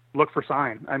location, look for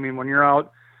sign. I mean, when you're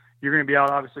out, you're going to be out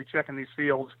obviously checking these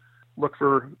fields. You want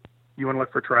to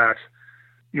look for tracks.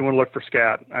 You want to look for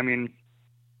scat. I mean,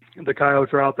 the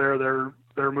coyotes are out there.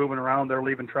 They're moving around. They're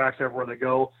leaving tracks everywhere they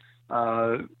go.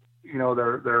 They're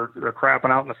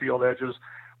crapping out in the field edges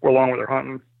or along where they're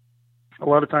hunting. A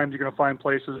lot of times you're going to find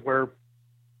places where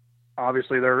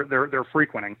obviously they're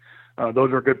frequenting.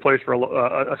 Those are a good place for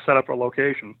a setup or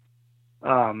location.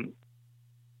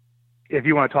 If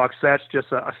you want to talk sets,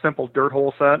 just a simple dirt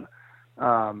hole set.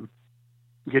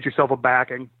 Get yourself a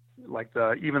backing, like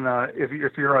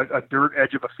if you're a dirt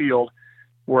edge of a field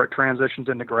where it transitions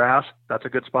into grass, that's a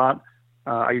good spot.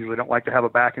 I usually don't like to have a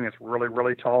backing that's really,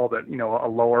 really tall, but a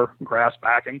lower grass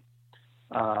backing.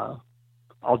 I'll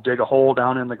dig a hole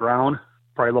down in the ground,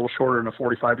 probably a little shorter than a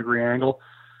 45-degree angle.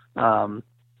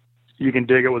 You can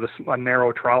dig it with a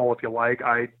narrow trowel if you like.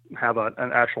 I have an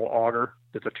actual auger.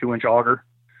 It's a 2-inch auger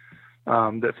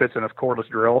that fits in a cordless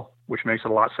drill, which makes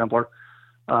it a lot simpler.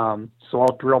 So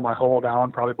I'll drill my hole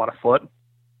down probably about a foot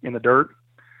in the dirt,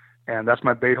 and that's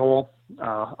my bait hole.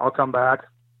 I'll come back.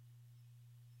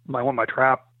 I want my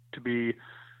trap to be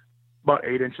about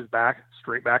 8 inches back,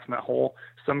 straight back from that hole.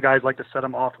 Some guys like to set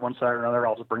them off to one side or another.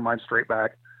 I'll just bring mine straight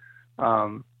back.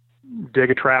 Dig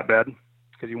a trap bed,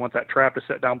 because you want that trap to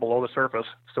set down below the surface.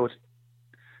 So it's,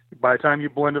 by the time you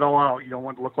blend it all out, you don't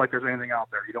want it to look like there's anything out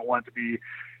there. You don't want it to be,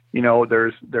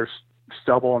 there's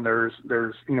stubble and there's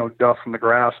duff from the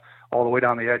grass all the way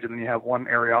down the edge, and then you have one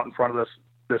area out in front of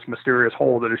this mysterious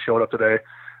hole that has showed up today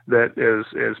that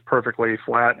is perfectly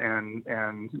flat and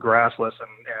grassless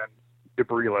and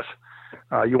debris-less.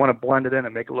 You want to blend it in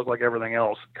and make it look like everything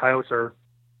else. Coyotes are,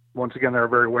 once again, they're a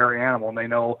very wary animal, and they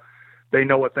know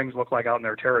what things look like out in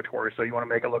their territory. So you want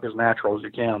to make it look as natural as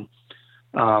you can.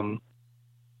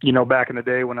 Back in the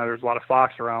day when there was a lot of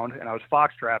fox around and I was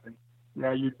fox trapping,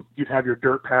 you'd have your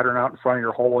dirt pattern out in front of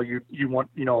your hole. You want,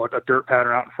 a dirt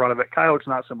pattern out in front of it. Coyotes,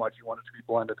 not so much. You want it to be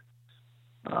blended.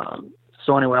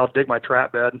 So anyway, I'll dig my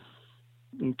trap bed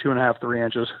 2.5, 3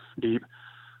 inches deep.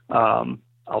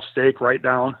 I'll stake right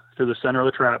down through the center of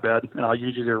the trap bed, and I'll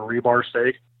use either a rebar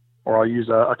stake or I'll use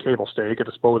a cable stake, a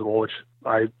disposable, which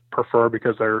I prefer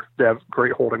because they have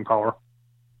great holding power.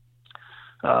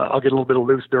 I'll get a little bit of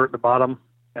loose dirt at the bottom,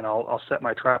 and I'll set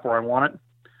my trap where I want it.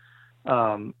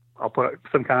 I'll put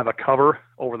some kind of a cover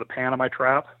over the pan of my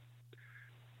trap.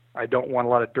 I don't want a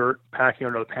lot of dirt packing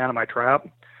under the pan of my trap,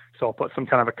 so I'll put some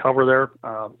kind of a cover there.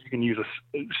 You can use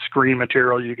a screen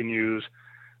material. You can use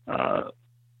a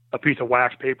piece of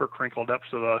wax paper crinkled up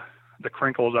so the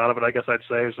crinkles out of it, I guess I'd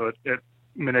say, so it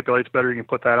manipulates better. You can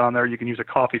put that on there. You can use a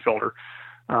coffee filter,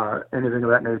 anything of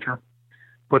that nature.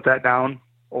 Put that down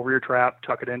over your trap,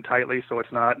 tuck it in tightly so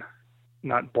it's not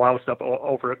bloused up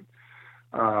over it.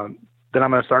 Then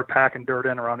I'm going to start packing dirt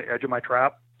in around the edge of my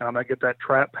trap, and I'm going to get that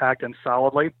trap packed in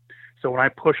solidly. So when I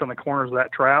push on the corners of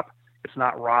that trap, it's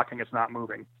not rocking, it's not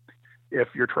moving. If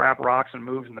your trap rocks and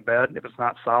moves in the bed, if it's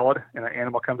not solid, and an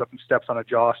animal comes up and steps on a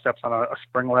jaw, steps on a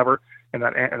spring lever, and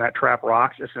that trap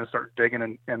rocks, it's going to start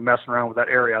digging and messing around with that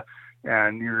area,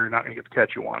 and you're not going to get the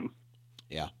catch you want.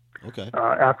 Yeah. Okay.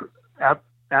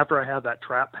 After I have that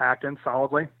trap packed in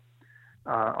solidly,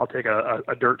 I'll take a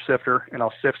dirt sifter and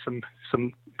I'll sift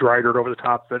some dry dirt over the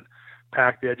top of it,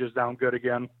 pack the edges down good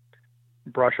again,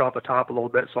 brush off the top a little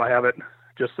bit so I have it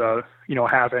just a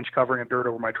half-inch covering of dirt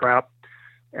over my trap.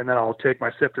 And then I'll take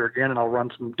my sifter again and I'll run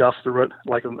some dust through it,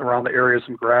 like around the area,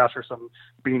 some grass or some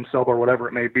bean stubble or whatever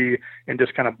it may be, and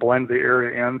just kind of blend the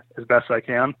area in as best I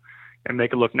can and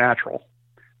make it look natural.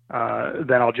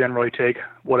 Then I'll generally take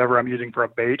whatever I'm using for a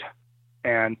bait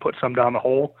and put some down the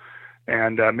hole,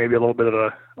 and maybe a little bit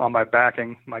of on my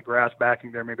backing, my grass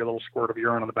backing there, maybe a little squirt of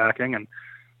urine on the backing,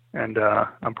 and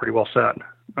I'm pretty well set.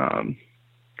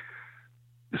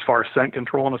 As far as scent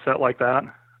control in a set like that,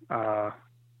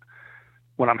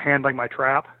 when I'm handling my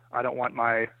trap, I don't want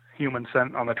my human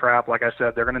scent on the trap. Like I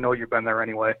said, they're going to know you've been there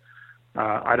anyway.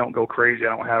 I don't go crazy.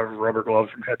 I don't have rubber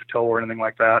gloves from head to toe or anything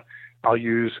like that. I'll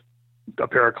use a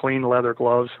pair of clean leather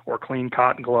gloves or clean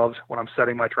cotton gloves when I'm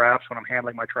setting my traps, when I'm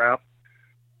handling my trap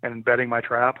and bedding my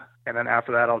trap. And then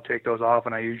after that, I'll take those off.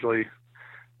 And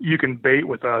you can bait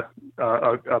with a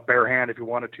bare hand if you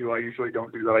wanted to. I usually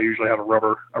don't do that. I usually have a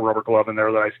rubber glove in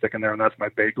there that I stick in there, and that's my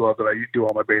bait glove that I do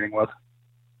all my baiting with.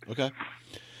 Okay.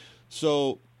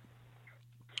 So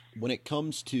when it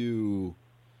comes to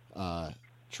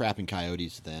trapping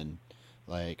coyotes, then,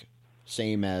 like,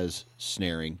 same as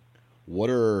snaring, what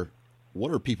are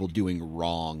people doing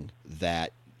wrong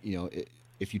that,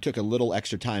 if you took a little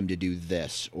extra time to do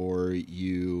this, or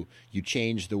you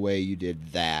change the way you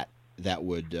did that, that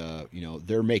would,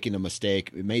 they're making a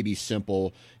mistake. It may be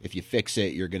simple. If you fix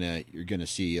it, you're gonna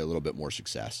see a little bit more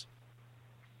success.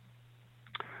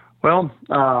 Well,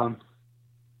 boy,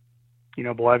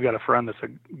 I've got a friend that's a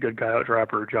good coyote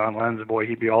trapper, John Lenz. Boy,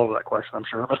 he'd be all over that question, I'm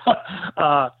sure.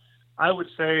 I would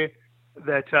say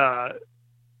that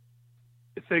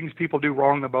things people do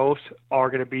wrong the most are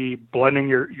going to be blending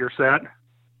your set.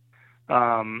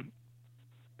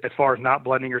 As far as not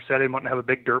blending your set, you want to have a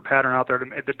big dirt pattern out there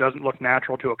that doesn't look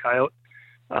natural to a coyote.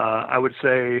 I would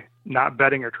say not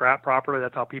bedding your trap properly.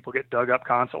 That's how people get dug up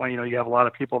constantly. You have a lot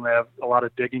of people that have a lot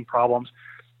of digging problems,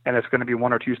 and it's going to be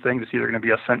one or two things. It's either going to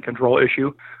be a scent control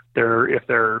issue. If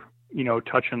they're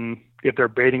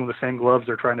baiting with the same gloves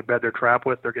they're trying to bed their trap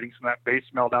with, they're getting some of that bait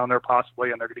smell down there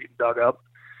possibly, and they're getting dug up.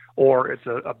 Or it's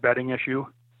a bedding issue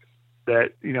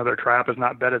that, their trap is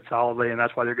not bedded solidly, and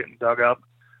that's why they're getting dug up.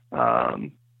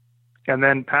 And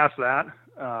then past that,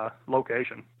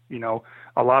 location.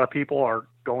 A lot of people are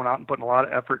going out and putting a lot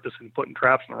of effort just in putting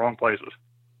traps in the wrong places.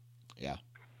 Yeah.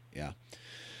 Yeah.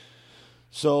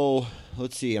 So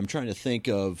let's see. I'm trying to think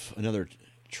of another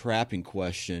trapping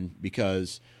question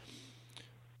because,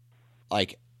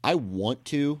 I want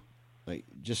to,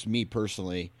 just me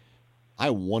personally, I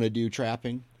want to do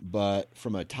trapping, but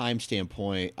from a time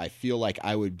standpoint, I feel like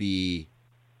I would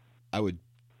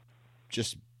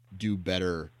just do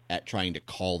better at trying to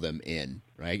call them in,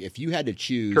 right? If you had to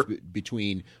choose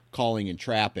between calling and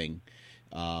trapping,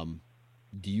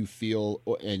 do you feel,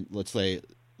 and let's say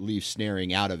leave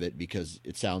snaring out of it because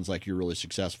it sounds like you're really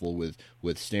successful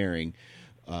with snaring,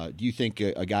 do you think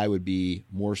a guy would be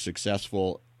more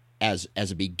successful as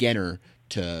a beginner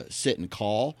to sit and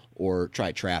call or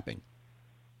try trapping?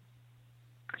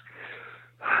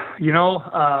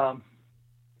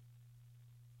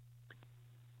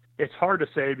 It's hard to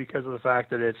say because of the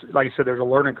fact that it's, like I said, there's a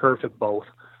learning curve to both.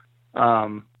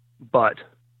 But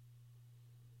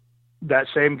that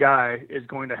same guy is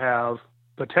going to have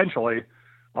potentially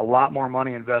a lot more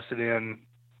money invested in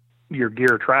your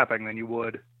gear trapping than you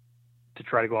would to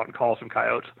try to go out and call some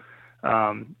coyotes.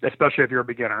 Especially if you're a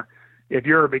beginner. If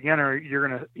you're a beginner,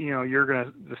 you're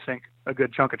gonna sink a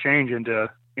good chunk of change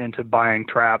into buying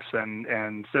traps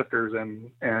and sifters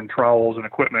and trowels and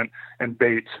equipment and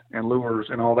baits and lures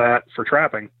and all that for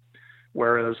trapping.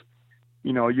 Whereas,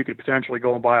 you could potentially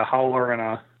go and buy a howler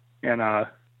and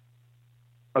a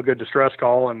good distress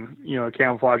call and, a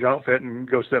camouflage outfit and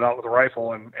go sit out with a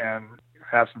rifle and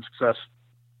have some success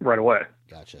right away.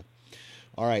 Gotcha.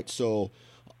 All right. So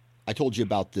I told you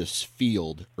about this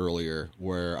field earlier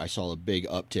where I saw a big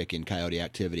uptick in coyote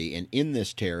activity, and in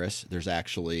this terrace, there's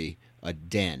actually a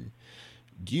den.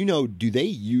 Do they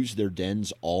use their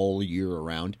dens all year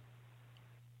around?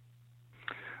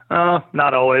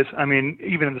 Not always. I mean,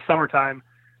 even in the summertime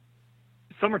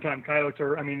coyotes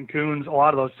coons, a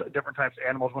lot of those different types of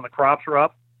animals, when the crops are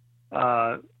up,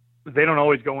 they don't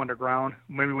always go underground.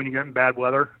 Maybe when you get in bad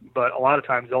weather, but a lot of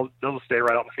times they'll stay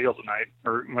right out in the fields at night,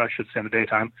 or I should say in the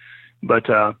daytime. But,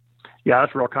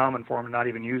 that's real common for them to not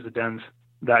even use the dens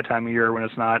that time of year when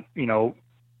it's not,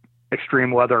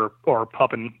 extreme weather or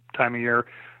pupping time of year.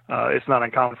 It's not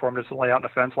uncommon for them just to lay out in the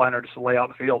fence line or just to lay out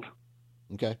in the field.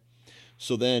 Okay.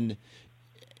 So then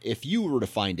if you were to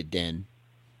find a den,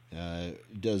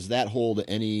 does that hold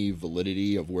any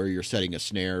validity of where you're setting a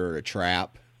snare or a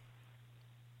trap?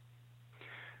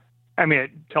 I mean,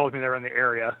 it tells me they're in the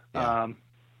area. Yeah.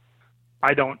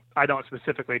 I don't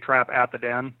specifically trap at the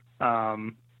den.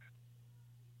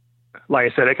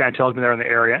 Like I said, it kind of tells me they're in the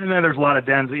area. And then there's a lot of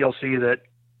dens that you'll see that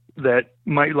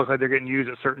might look like they're getting used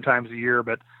at certain times of the year,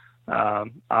 but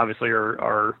obviously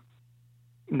are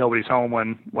nobody's home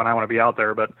when I want to be out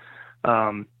there. But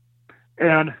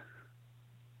and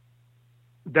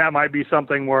that might be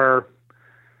something where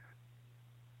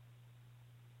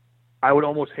I would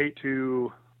almost hate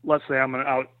to, let's say I'm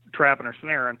out trapping or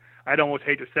snaring, I'd almost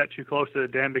hate to set too close to the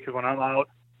den, because when I'm out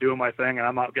doing my thing and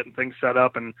I'm out getting things set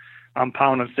up and I'm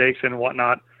pounding stakes and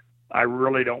whatnot, I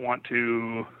really don't want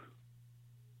to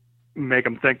make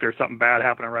them think there's something bad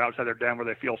happening right outside their den where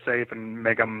they feel safe and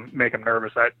make them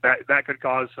nervous. That could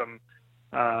cause some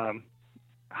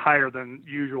higher than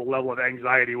usual level of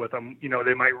anxiety with them.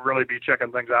 They might really be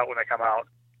checking things out when they come out.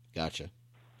 Gotcha.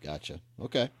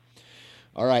 Okay.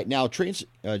 All right. Now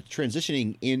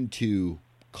transitioning into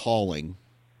calling,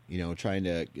 trying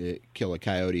to kill a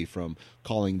coyote from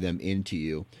calling them into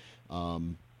you.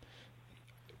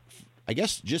 I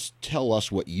guess just tell us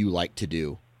what you like to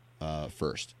do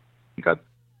first. Okay.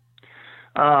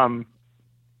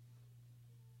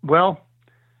 Well,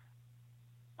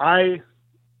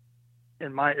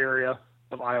 in my area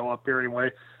of Iowa up here anyway,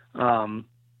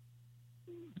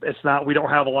 we don't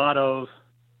have a lot of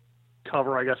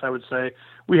cover, I guess I would say.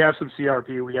 We have some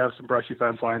CRP, we have some brushy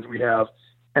fence lines,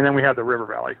 and then we have the river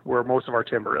valley where most of our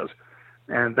timber is.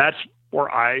 And that's where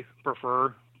I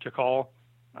prefer to call.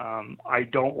 I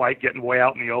don't like getting way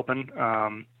out in the open.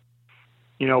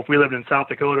 If we lived in South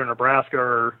Dakota or Nebraska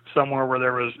or somewhere where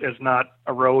there is not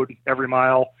a road every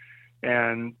mile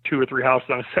and 2 or 3 houses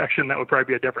on a section, that would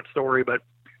probably be a different story. But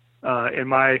in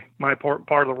my part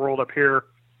of the world up here,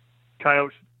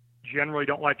 coyotes generally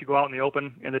don't like to go out in the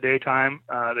open in the daytime.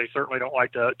 They certainly don't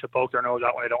like to poke their nose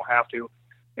out when they don't have to.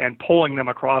 And pulling them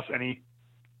across any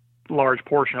large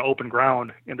portion of open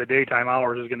ground in the daytime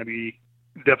hours is going to be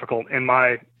difficult in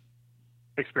my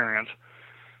experience.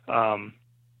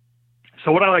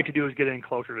 So what I like to do is get in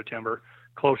closer to timber,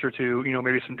 closer to,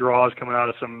 maybe some draws coming out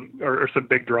of some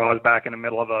big draws back in the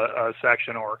middle of a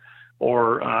section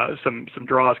or some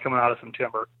draws coming out of some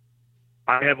timber.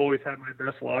 I have always had my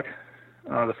best luck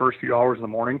the first few hours in the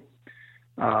morning.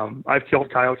 I've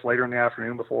killed coyotes later in the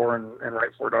afternoon before and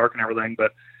right before dark and everything,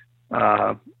 but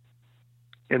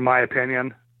in my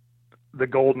opinion, the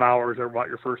golden hours are about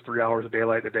your first 3 hours of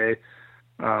daylight a day.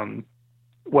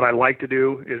 What I like to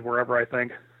do is wherever I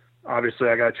think, obviously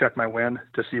I got to check my wind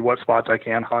to see what spots I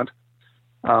can hunt.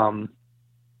 I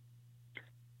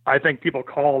think people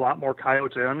call a lot more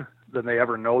coyotes in than they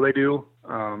ever know they do.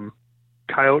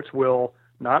 Coyotes will,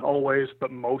 not always,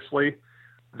 but mostly,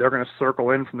 they're going to circle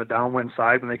in from the downwind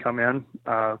side when they come in.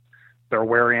 They're a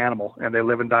wary animal, and they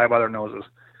live and die by their noses.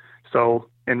 So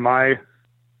in my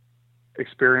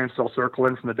experience, they'll circle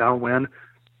in from the downwind.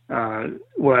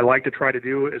 What I like to try to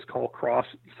do is call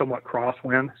somewhat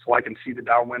crosswind, so I can see the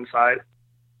downwind side.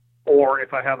 Or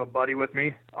if I have a buddy with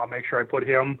me, I'll make sure I put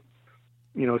him,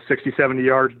 60, 70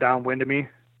 yards downwind of me,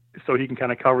 so he can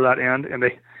kind of cover that end. And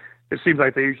it seems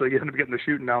like they usually end up getting the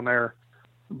shooting down there.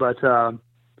 But I'll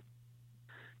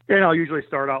usually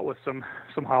start out with some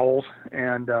howls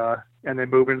and then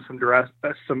move into some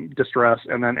distress,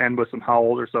 and then end with some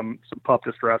howls or some pup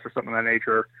distress or something of that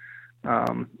nature.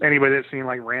 Anybody that's seen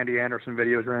like Randy Anderson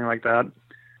videos or anything like that,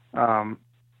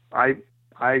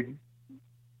 I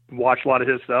watch a lot of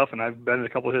his stuff, and I've been to a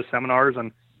couple of his seminars,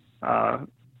 and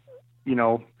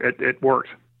it works.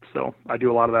 So I do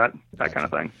a lot of that kind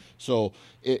of thing. So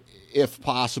if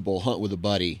possible, hunt with a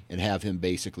buddy and have him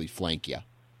basically flank you.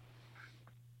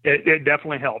 It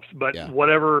definitely helps, but yeah.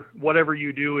 whatever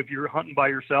you do, if you're hunting by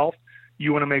yourself,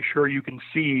 you want to make sure you can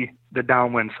see the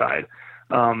downwind side.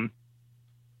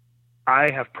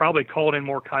 I have probably called in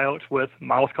more coyotes with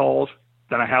mouth calls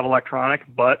than I have electronic,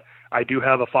 but I do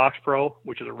have a Fox Pro,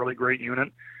 which is a really great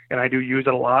unit, and I do use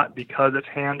it a lot because it's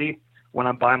handy. When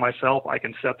I'm by myself, I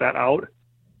can set that out,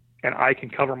 and I can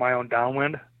cover my own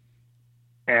downwind,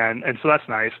 and so that's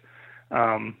nice.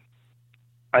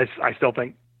 I still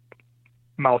think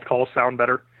mouth calls sound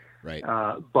better, right?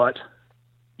 But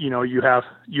you have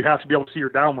to be able to see your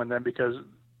downwind then, because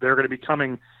they're going to be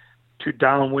coming to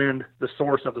downwind the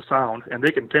source of the sound, and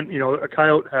they can a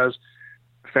coyote has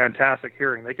fantastic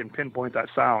hearing. They can pinpoint that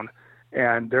sound,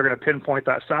 and they're going to pinpoint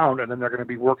that sound, and then they're going to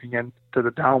be working into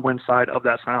the downwind side of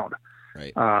that sound.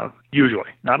 Right. Usually,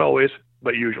 not always,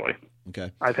 but usually.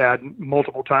 Okay. I've had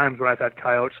multiple times when I've had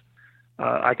coyotes.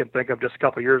 I can think of just a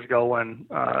couple of years ago when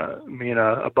me and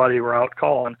a buddy were out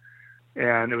calling,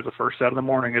 and it was the first set of the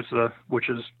morning. Which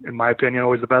is, in my opinion,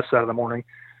 always the best set of the morning,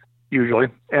 usually.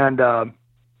 And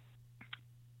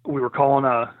we were calling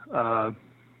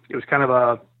it was kind of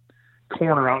a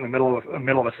corner out in the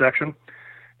middle of a section,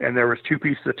 and there was 2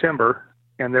 pieces of timber,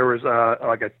 and there was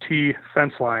like a T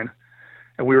fence line,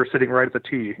 and we were sitting right at the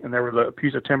T, and there was a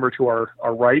piece of timber to our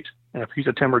right and a piece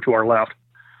of timber to our left,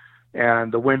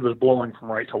 and the wind was blowing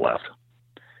from right to left.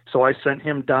 So I sent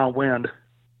him downwind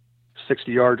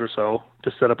 60 yards or so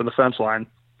to set up in the fence line,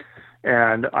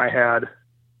 and I had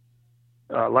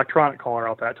electronic caller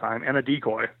out that time and a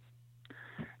decoy,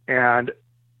 and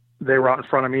they were out in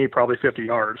front of me probably 50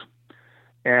 yards,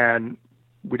 and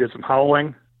we did some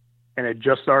howling, and it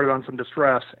just started on some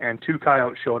distress, and 2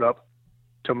 coyotes showed up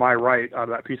to my right out of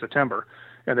that piece of timber,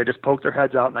 and they just poked their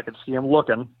heads out, and I could see them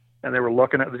looking, and they were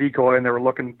looking at the decoy, and they were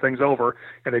looking things over,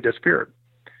 and they disappeared.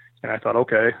 And I thought,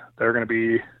 okay, they're going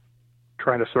to be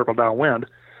trying to circle downwind.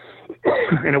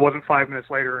 And it wasn't 5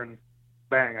 minutes later, and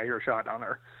bang, I hear a shot down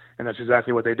there. And that's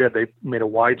exactly what they did. They made a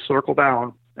wide circle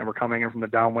down and were coming in from the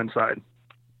downwind side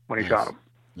when he shot them.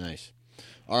 Nice.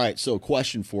 All right, so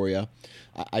question for you.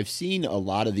 I've seen a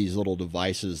lot of these little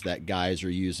devices that guys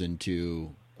are using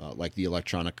to, like the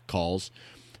electronic calls.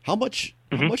 How much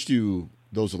do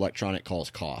those electronic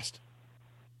calls cost?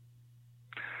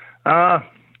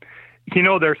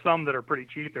 There's some that are pretty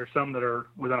cheap. There's some that are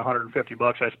within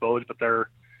 $150, I suppose, but they're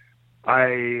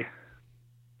I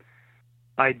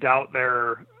doubt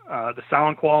their the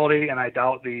sound quality, and I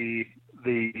doubt the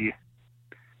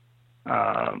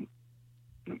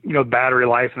battery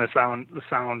life and the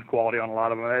sound quality on a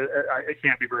lot of them. It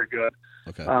can't be very good.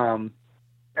 Okay.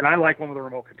 And I like one with a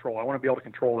remote control. I want to be able to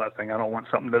control that thing. I don't want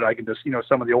something that I can just,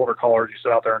 some of the older callers, you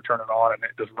sit out there and turn it on and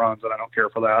it just runs, and I don't care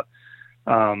for that.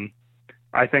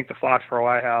 I think the Fox Pro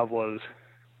I have was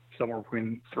somewhere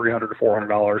between $300 to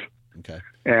 $400. Okay.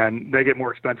 And they get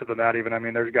more expensive than that even. I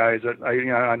mean, there's guys that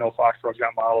I know Fox Pro's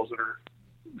got models that are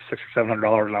 $600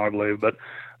 or $700 now, I believe. But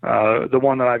the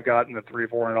one that I've got in the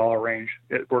 $300 or $400 range,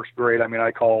 it works great. I mean,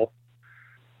 I call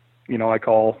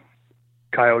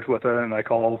coyotes with it, and I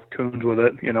call coons with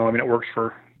it. It works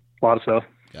for a lot of stuff.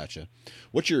 Gotcha.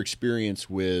 What's your experience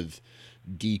with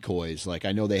decoys? Like,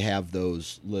 I know they have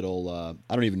those little,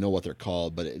 I don't even know what they're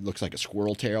called, but it looks like a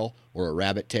squirrel tail or a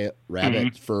rabbit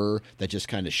fur that just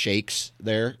kind of shakes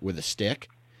there with a stick.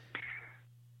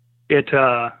 I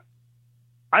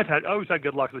always had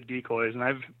good luck with decoys,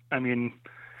 and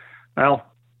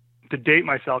to date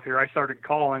myself here, I started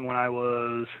calling when I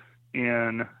was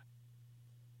in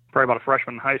probably about a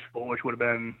freshman in high school, which would have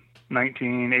been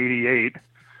 1988,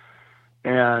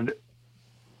 and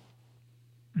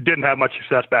didn't have much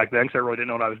success back then because I really didn't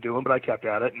know what I was doing, but I kept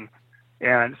at it.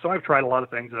 And so I've tried a lot of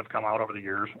things that have come out over the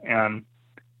years. And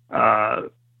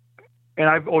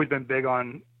I've always been big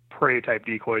on prey type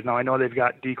decoys. Now I know they've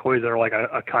got decoys that are like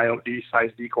a coyote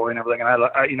size decoy and everything. And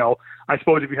I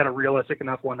suppose if you had a realistic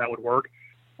enough one that would work.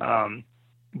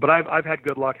 But I've had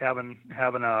good luck having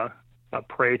a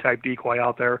prey type decoy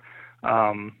out there.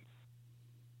 I've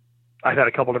had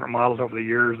a couple different models over the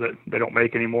years that they don't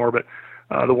make anymore, but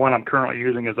the one I'm currently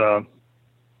using is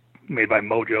made by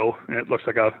Mojo, and it looks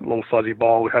like a little fuzzy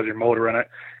ball that has your motor in it,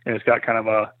 and it's got kind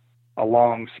of a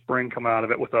long spring coming out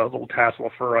of it with a little tassel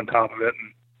of fur on top of it,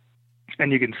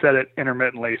 and you can set it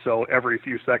intermittently, so every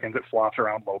few seconds it flops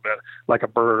around a little bit, like a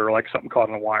bird or like something caught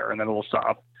in a wire, and then it'll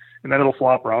stop, and then it'll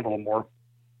flop around a little more.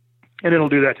 And it'll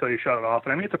do that till you shut it off.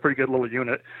 And I mean, it's a pretty good little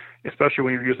unit, especially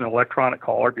when you're using an electronic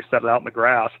caller. If you set it out in the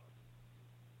grass,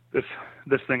 this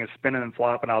thing is spinning and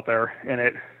flopping out there, and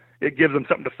it gives them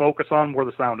something to focus on where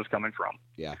the sound is coming from.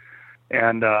 Yeah.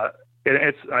 And I've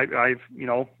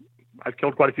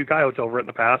killed quite a few coyotes over it in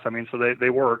the past. I mean, so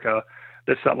they work.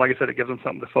 This something, like I said, it gives them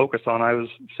something to focus on. I was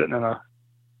sitting in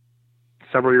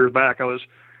several years back. I was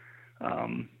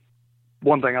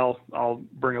one thing I'll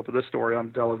bring up with this story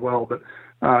on Dell as well, but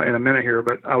in a minute here.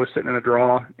 But I was sitting in a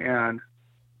draw, and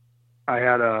I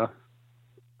had a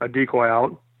decoy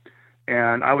out.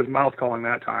 And I was mouth calling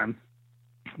that time,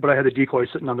 but I had the decoy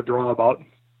sitting on the draw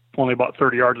only about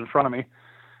 30 yards in front of me.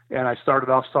 And I started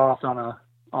off soft on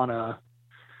a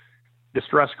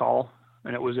distress call,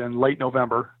 and it was in late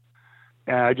November.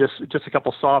 And I just a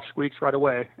couple soft squeaks right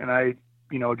away. And I,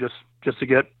 just to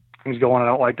get things going, I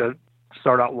don't like to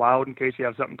start out loud in case you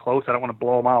have something close. I don't want to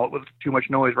blow them out with too much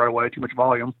noise right away, too much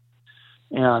volume.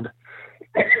 And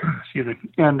excuse me.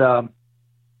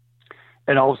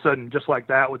 And all of a sudden, just like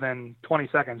that, within 20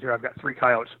 seconds here, I've got 3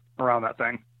 coyotes around that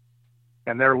thing.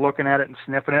 And they're looking at it and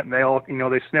sniffing it. And they all,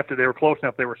 they sniffed it. They were close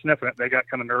enough. They were sniffing it. They got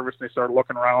kind of nervous, and they started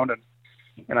looking around.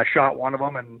 And I shot one of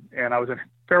them. And I was in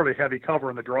fairly heavy cover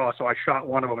in the draw. So I shot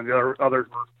one of them, and the others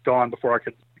were gone before I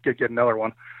could get another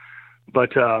one.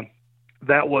 But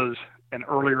that was an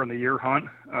earlier in the year hunt.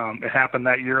 It happened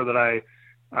that year that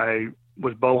I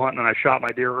was bow hunting, and I shot my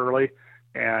deer early.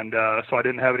 And so I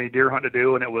didn't have any deer hunt to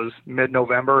do, and it was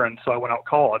mid-November, and so I went out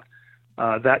calling.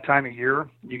 That time of year,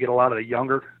 you get a lot of the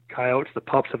younger coyotes, the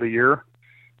pups of the year,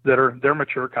 they're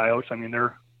mature coyotes. I mean,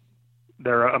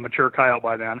 they're a mature coyote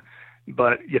by then.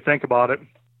 But you think about it,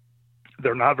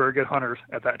 they're not very good hunters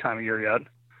at that time of year yet.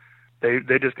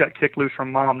 They just got kicked loose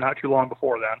from mom not too long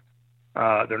before then.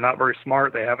 They're not very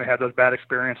smart. They haven't had those bad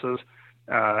experiences.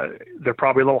 They're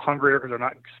probably a little hungrier because they're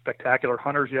not spectacular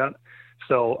hunters yet.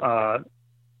 So,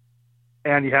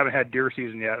 and you haven't had deer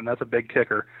season yet, and that's a big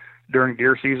kicker. During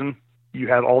deer season, you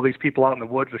have all these people out in the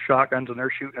woods with shotguns, and they're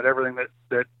shooting at everything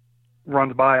that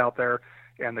runs by out there,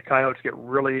 and the coyotes get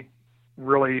really,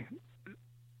 really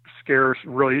scarce,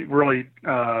 really, really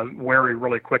wary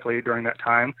really quickly during that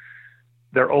time.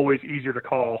 They're always easier to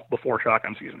call before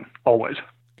shotgun season, always.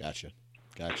 Gotcha.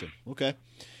 Okay.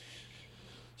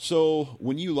 So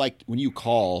when you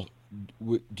call,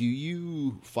 do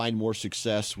you find more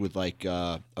success with like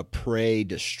a prey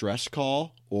distress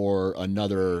call or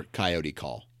another coyote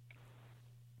call?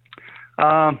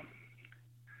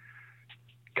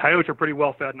 Coyotes are pretty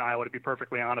well fed in Iowa, to be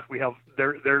perfectly honest. We have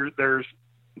there's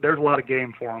a lot of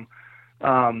game for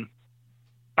them.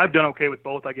 I've done okay with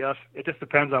both, I guess. It just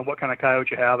depends on what kind of coyote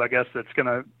you have. I guess it's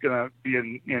gonna be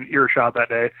in earshot that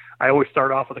day. I always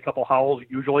start off with a couple howls,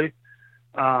 usually,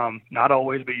 not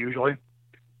always, but usually,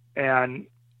 and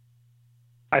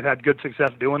I've had good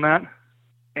success doing that.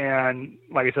 And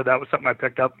like I said, that was something I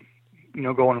picked up,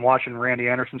 going and watching Randy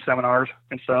Anderson seminars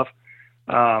and stuff,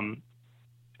 and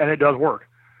it does work.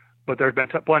 But there's been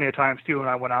plenty of times too when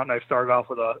I went out and I started off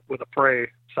with a prey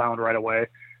sound right away.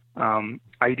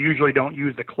 I usually don't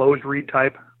use the closed reed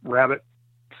type rabbit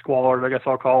squallers, I guess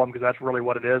I'll call them, because that's really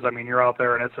what it is. I mean, you're out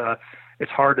there and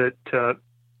it's hard to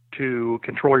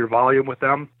control your volume with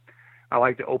them. I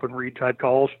like the open reed type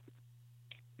calls,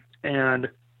 and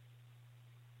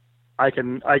I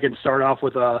can start off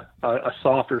with a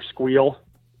softer squeal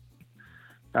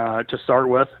to start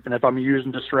with, and if I'm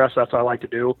using distress, that's what I like to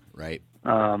do. Right.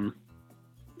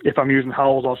 If I'm using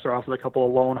howls, I'll start off with a couple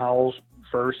of lone howls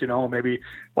first, maybe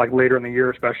like later in the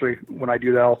year, especially when I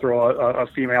do that, I'll throw a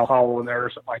female howl in there or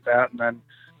something like that, and then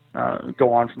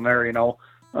go on from there. I don't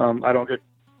get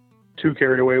too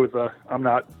carried away with I'm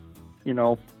not,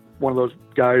 one of those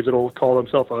guys that'll call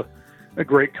himself a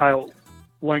great coyote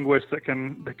linguist that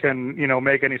can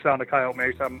make any sound a coyote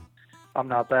makes. I'm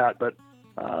not that, but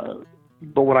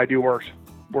what I do works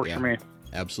yeah, for me.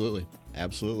 Absolutely.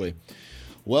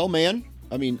 Well, man,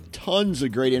 I mean, tons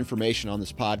of great information on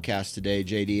this podcast today,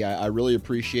 JD. I really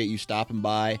appreciate you stopping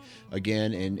by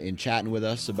again and chatting with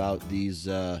us about these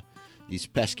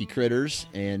pesky critters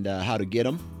and how to get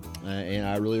them. And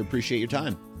I really appreciate your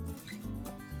time.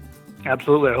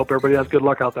 Absolutely. I hope everybody has good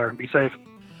luck out there. Be safe.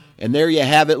 And there you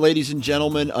have it, ladies and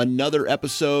gentlemen. Another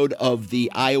episode of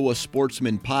the Iowa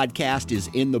Sportsman Podcast is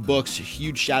in the books.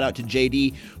 Huge shout out to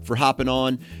JD for hopping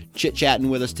on,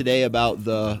 chit-chatting with us today about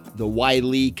the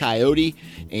Wiley coyote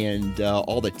and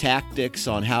all the tactics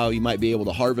on how you might be able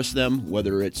to harvest them,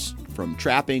 whether it's from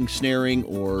trapping, snaring,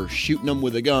 or shooting them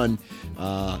with a gun.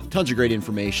 Tons of great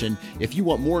information. If you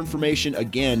want more information,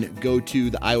 again, go to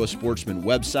the Iowa Sportsman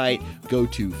website, go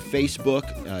to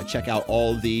Facebook, check out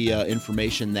all the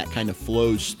information that kind of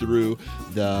flows through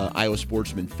the Iowa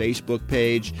Sportsman Facebook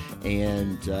page,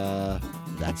 and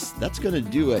that's going to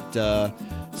do it.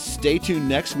 Stay tuned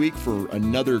next week for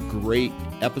another great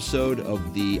episode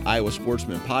of the Iowa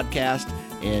Sportsman Podcast,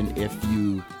 and if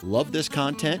you love this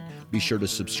content, be sure to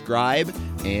subscribe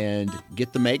and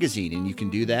get the magazine, and you can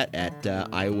do that at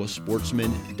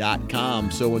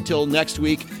iowasportsman.com. So until next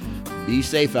week, be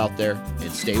safe out there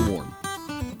and stay warm.